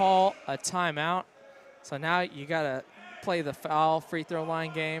call a timeout. So now you gotta play the foul free throw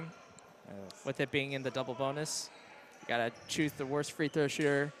line game. Yes. With it being in the double bonus. You gotta choose the worst free throw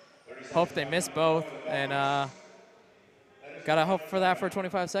shooter. Hope they miss both. And gotta hope for that for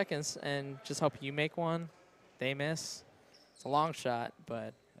 25 seconds. And just hope you make one, they miss. It's a long shot,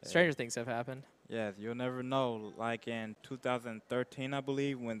 but stranger things have happened. Yes, you'll never know. Like in 2013, I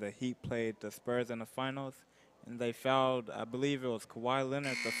believe, when the Heat played the Spurs in the finals, and they fouled, I believe it was Kawhi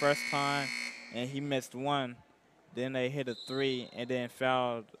Leonard the first time, and he missed one. Then they hit a three, and then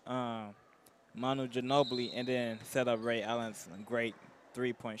fouled Manu Ginobili, and then set up Ray Allen's great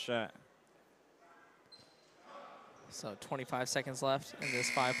three-point shot. So 25 seconds left in this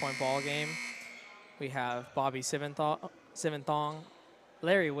 5-point ball game. We have Bobby Sivanthong,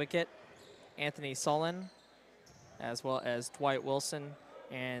 Larry Wicket, Anthony Sullen, as well as Dwight Wilson,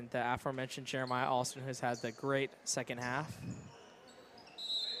 and the aforementioned Jeremiah Alston, who's had the great second half.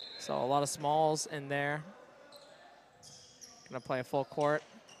 So a lot of smalls in there. Gonna play a full court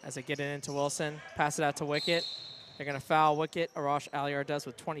as they get it into Wilson. Pass it out to Wicket. They're gonna foul Wicket. Arash Aliar does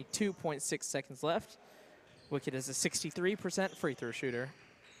with 22.6 seconds left. Wicket is a 63% free throw shooter.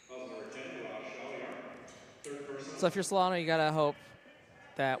 So if you're Solano, you gotta hope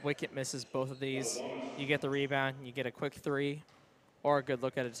that Wicket misses both of these. You get the rebound, you get a quick three, or a good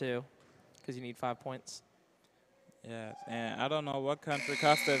look at it too, because you need 5 points. Yes, and I don't know what Contra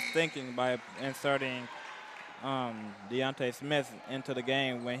Costa is thinking by inserting Deontay Smith into the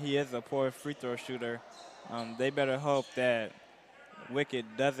game when he is a poor free throw shooter. They better hope that Wicket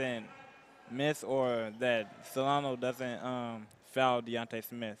doesn't miss or that Solano doesn't foul Deontay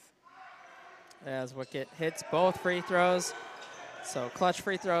Smith. As Wicket hits both free throws. So clutch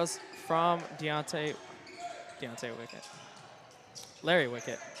free throws from Deontay Wicket. Larry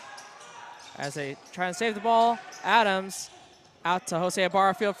Wicket. As they try and save the ball, Adams out to Jose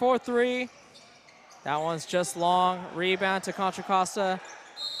Barfield for three. That one's just long. Rebound to Contra Costa.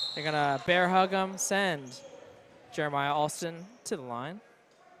 They're gonna bear hug him, send Jeremiah Alston to the line.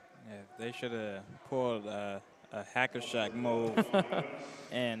 Yeah, they should have pulled a hacker shack move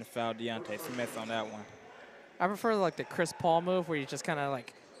and fouled Deontay Smith on that one. I prefer like the Chris Paul move where you just kind of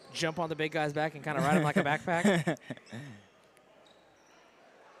like jump on the big guy's back and kind of ride him like a backpack.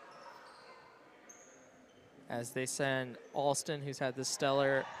 As they send Alston, who's had this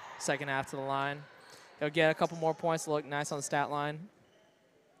stellar second half, to the line. He'll get a couple more points to look nice on the stat line.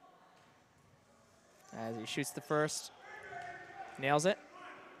 As he shoots the first, nails it.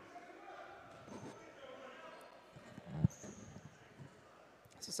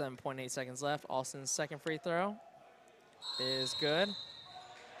 So 7.8 seconds left. Alston's second free throw is good.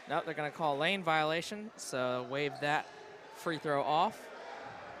 Nope, they're going to call lane violation, so wave that free throw off.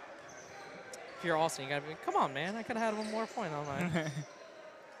 If you're Alston, you got to be, come on, man, I could have had one more point on mine.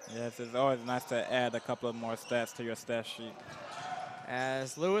 Yes, it's always nice to add a couple of more stats to your stat sheet.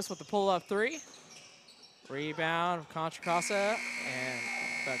 As Lewis with the pull-up three. Rebound, Contra Costa, and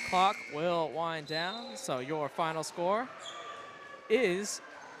the clock will wind down. So your final score is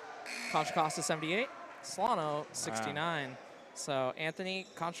Contra Costa 78, Solano 69. Wow. So Anthony,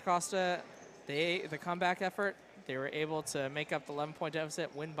 Contra Costa, the comeback effort, they were able to make up the 11-point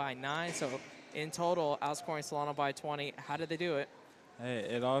deficit, win by 9. So in total, outscoring Solano by 20. How did they do it? Hey,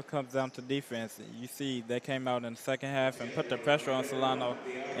 it all comes down to defense. You see, they came out in the second half and put the pressure on Solano.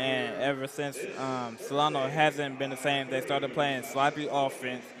 And ever since Solano hasn't been the same, they started playing sloppy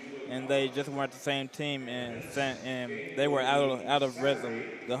offense, and they just weren't the same team, and they were out of rhythm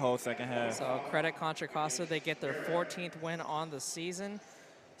the whole second half. So credit Contra Costa. They get their 14th win on the season.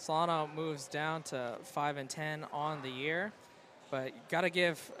 Solano moves down to 5-10 on the year. But got to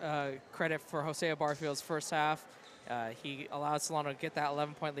give credit for Jose Barfield's first half. He allowed Solano to get that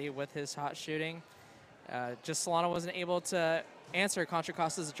 11-point lead with his hot shooting. Just Solano wasn't able to answer Contra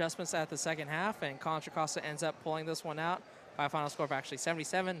Costa's adjustments at the second half, and Contra Costa ends up pulling this one out by a final score of actually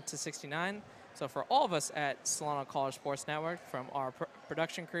 77-69. So for all of us at Solano College Sports Network, from our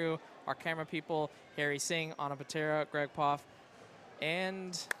production crew, our camera people, Harry Singh, Anna Patera, Greg Poff,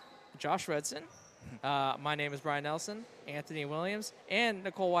 and Josh Redson. My name is Brian Nelson, Anthony Williams, and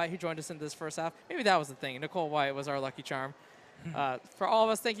Nicole White, who joined us in this first half. Maybe that was the thing. Nicole White was our lucky charm. For all of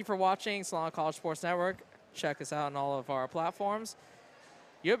us, thank you for watching Solano College Sports Network. Check us out on all of our platforms.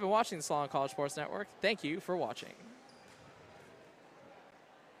 You have been watching the Solano College Sports Network. Thank you for watching.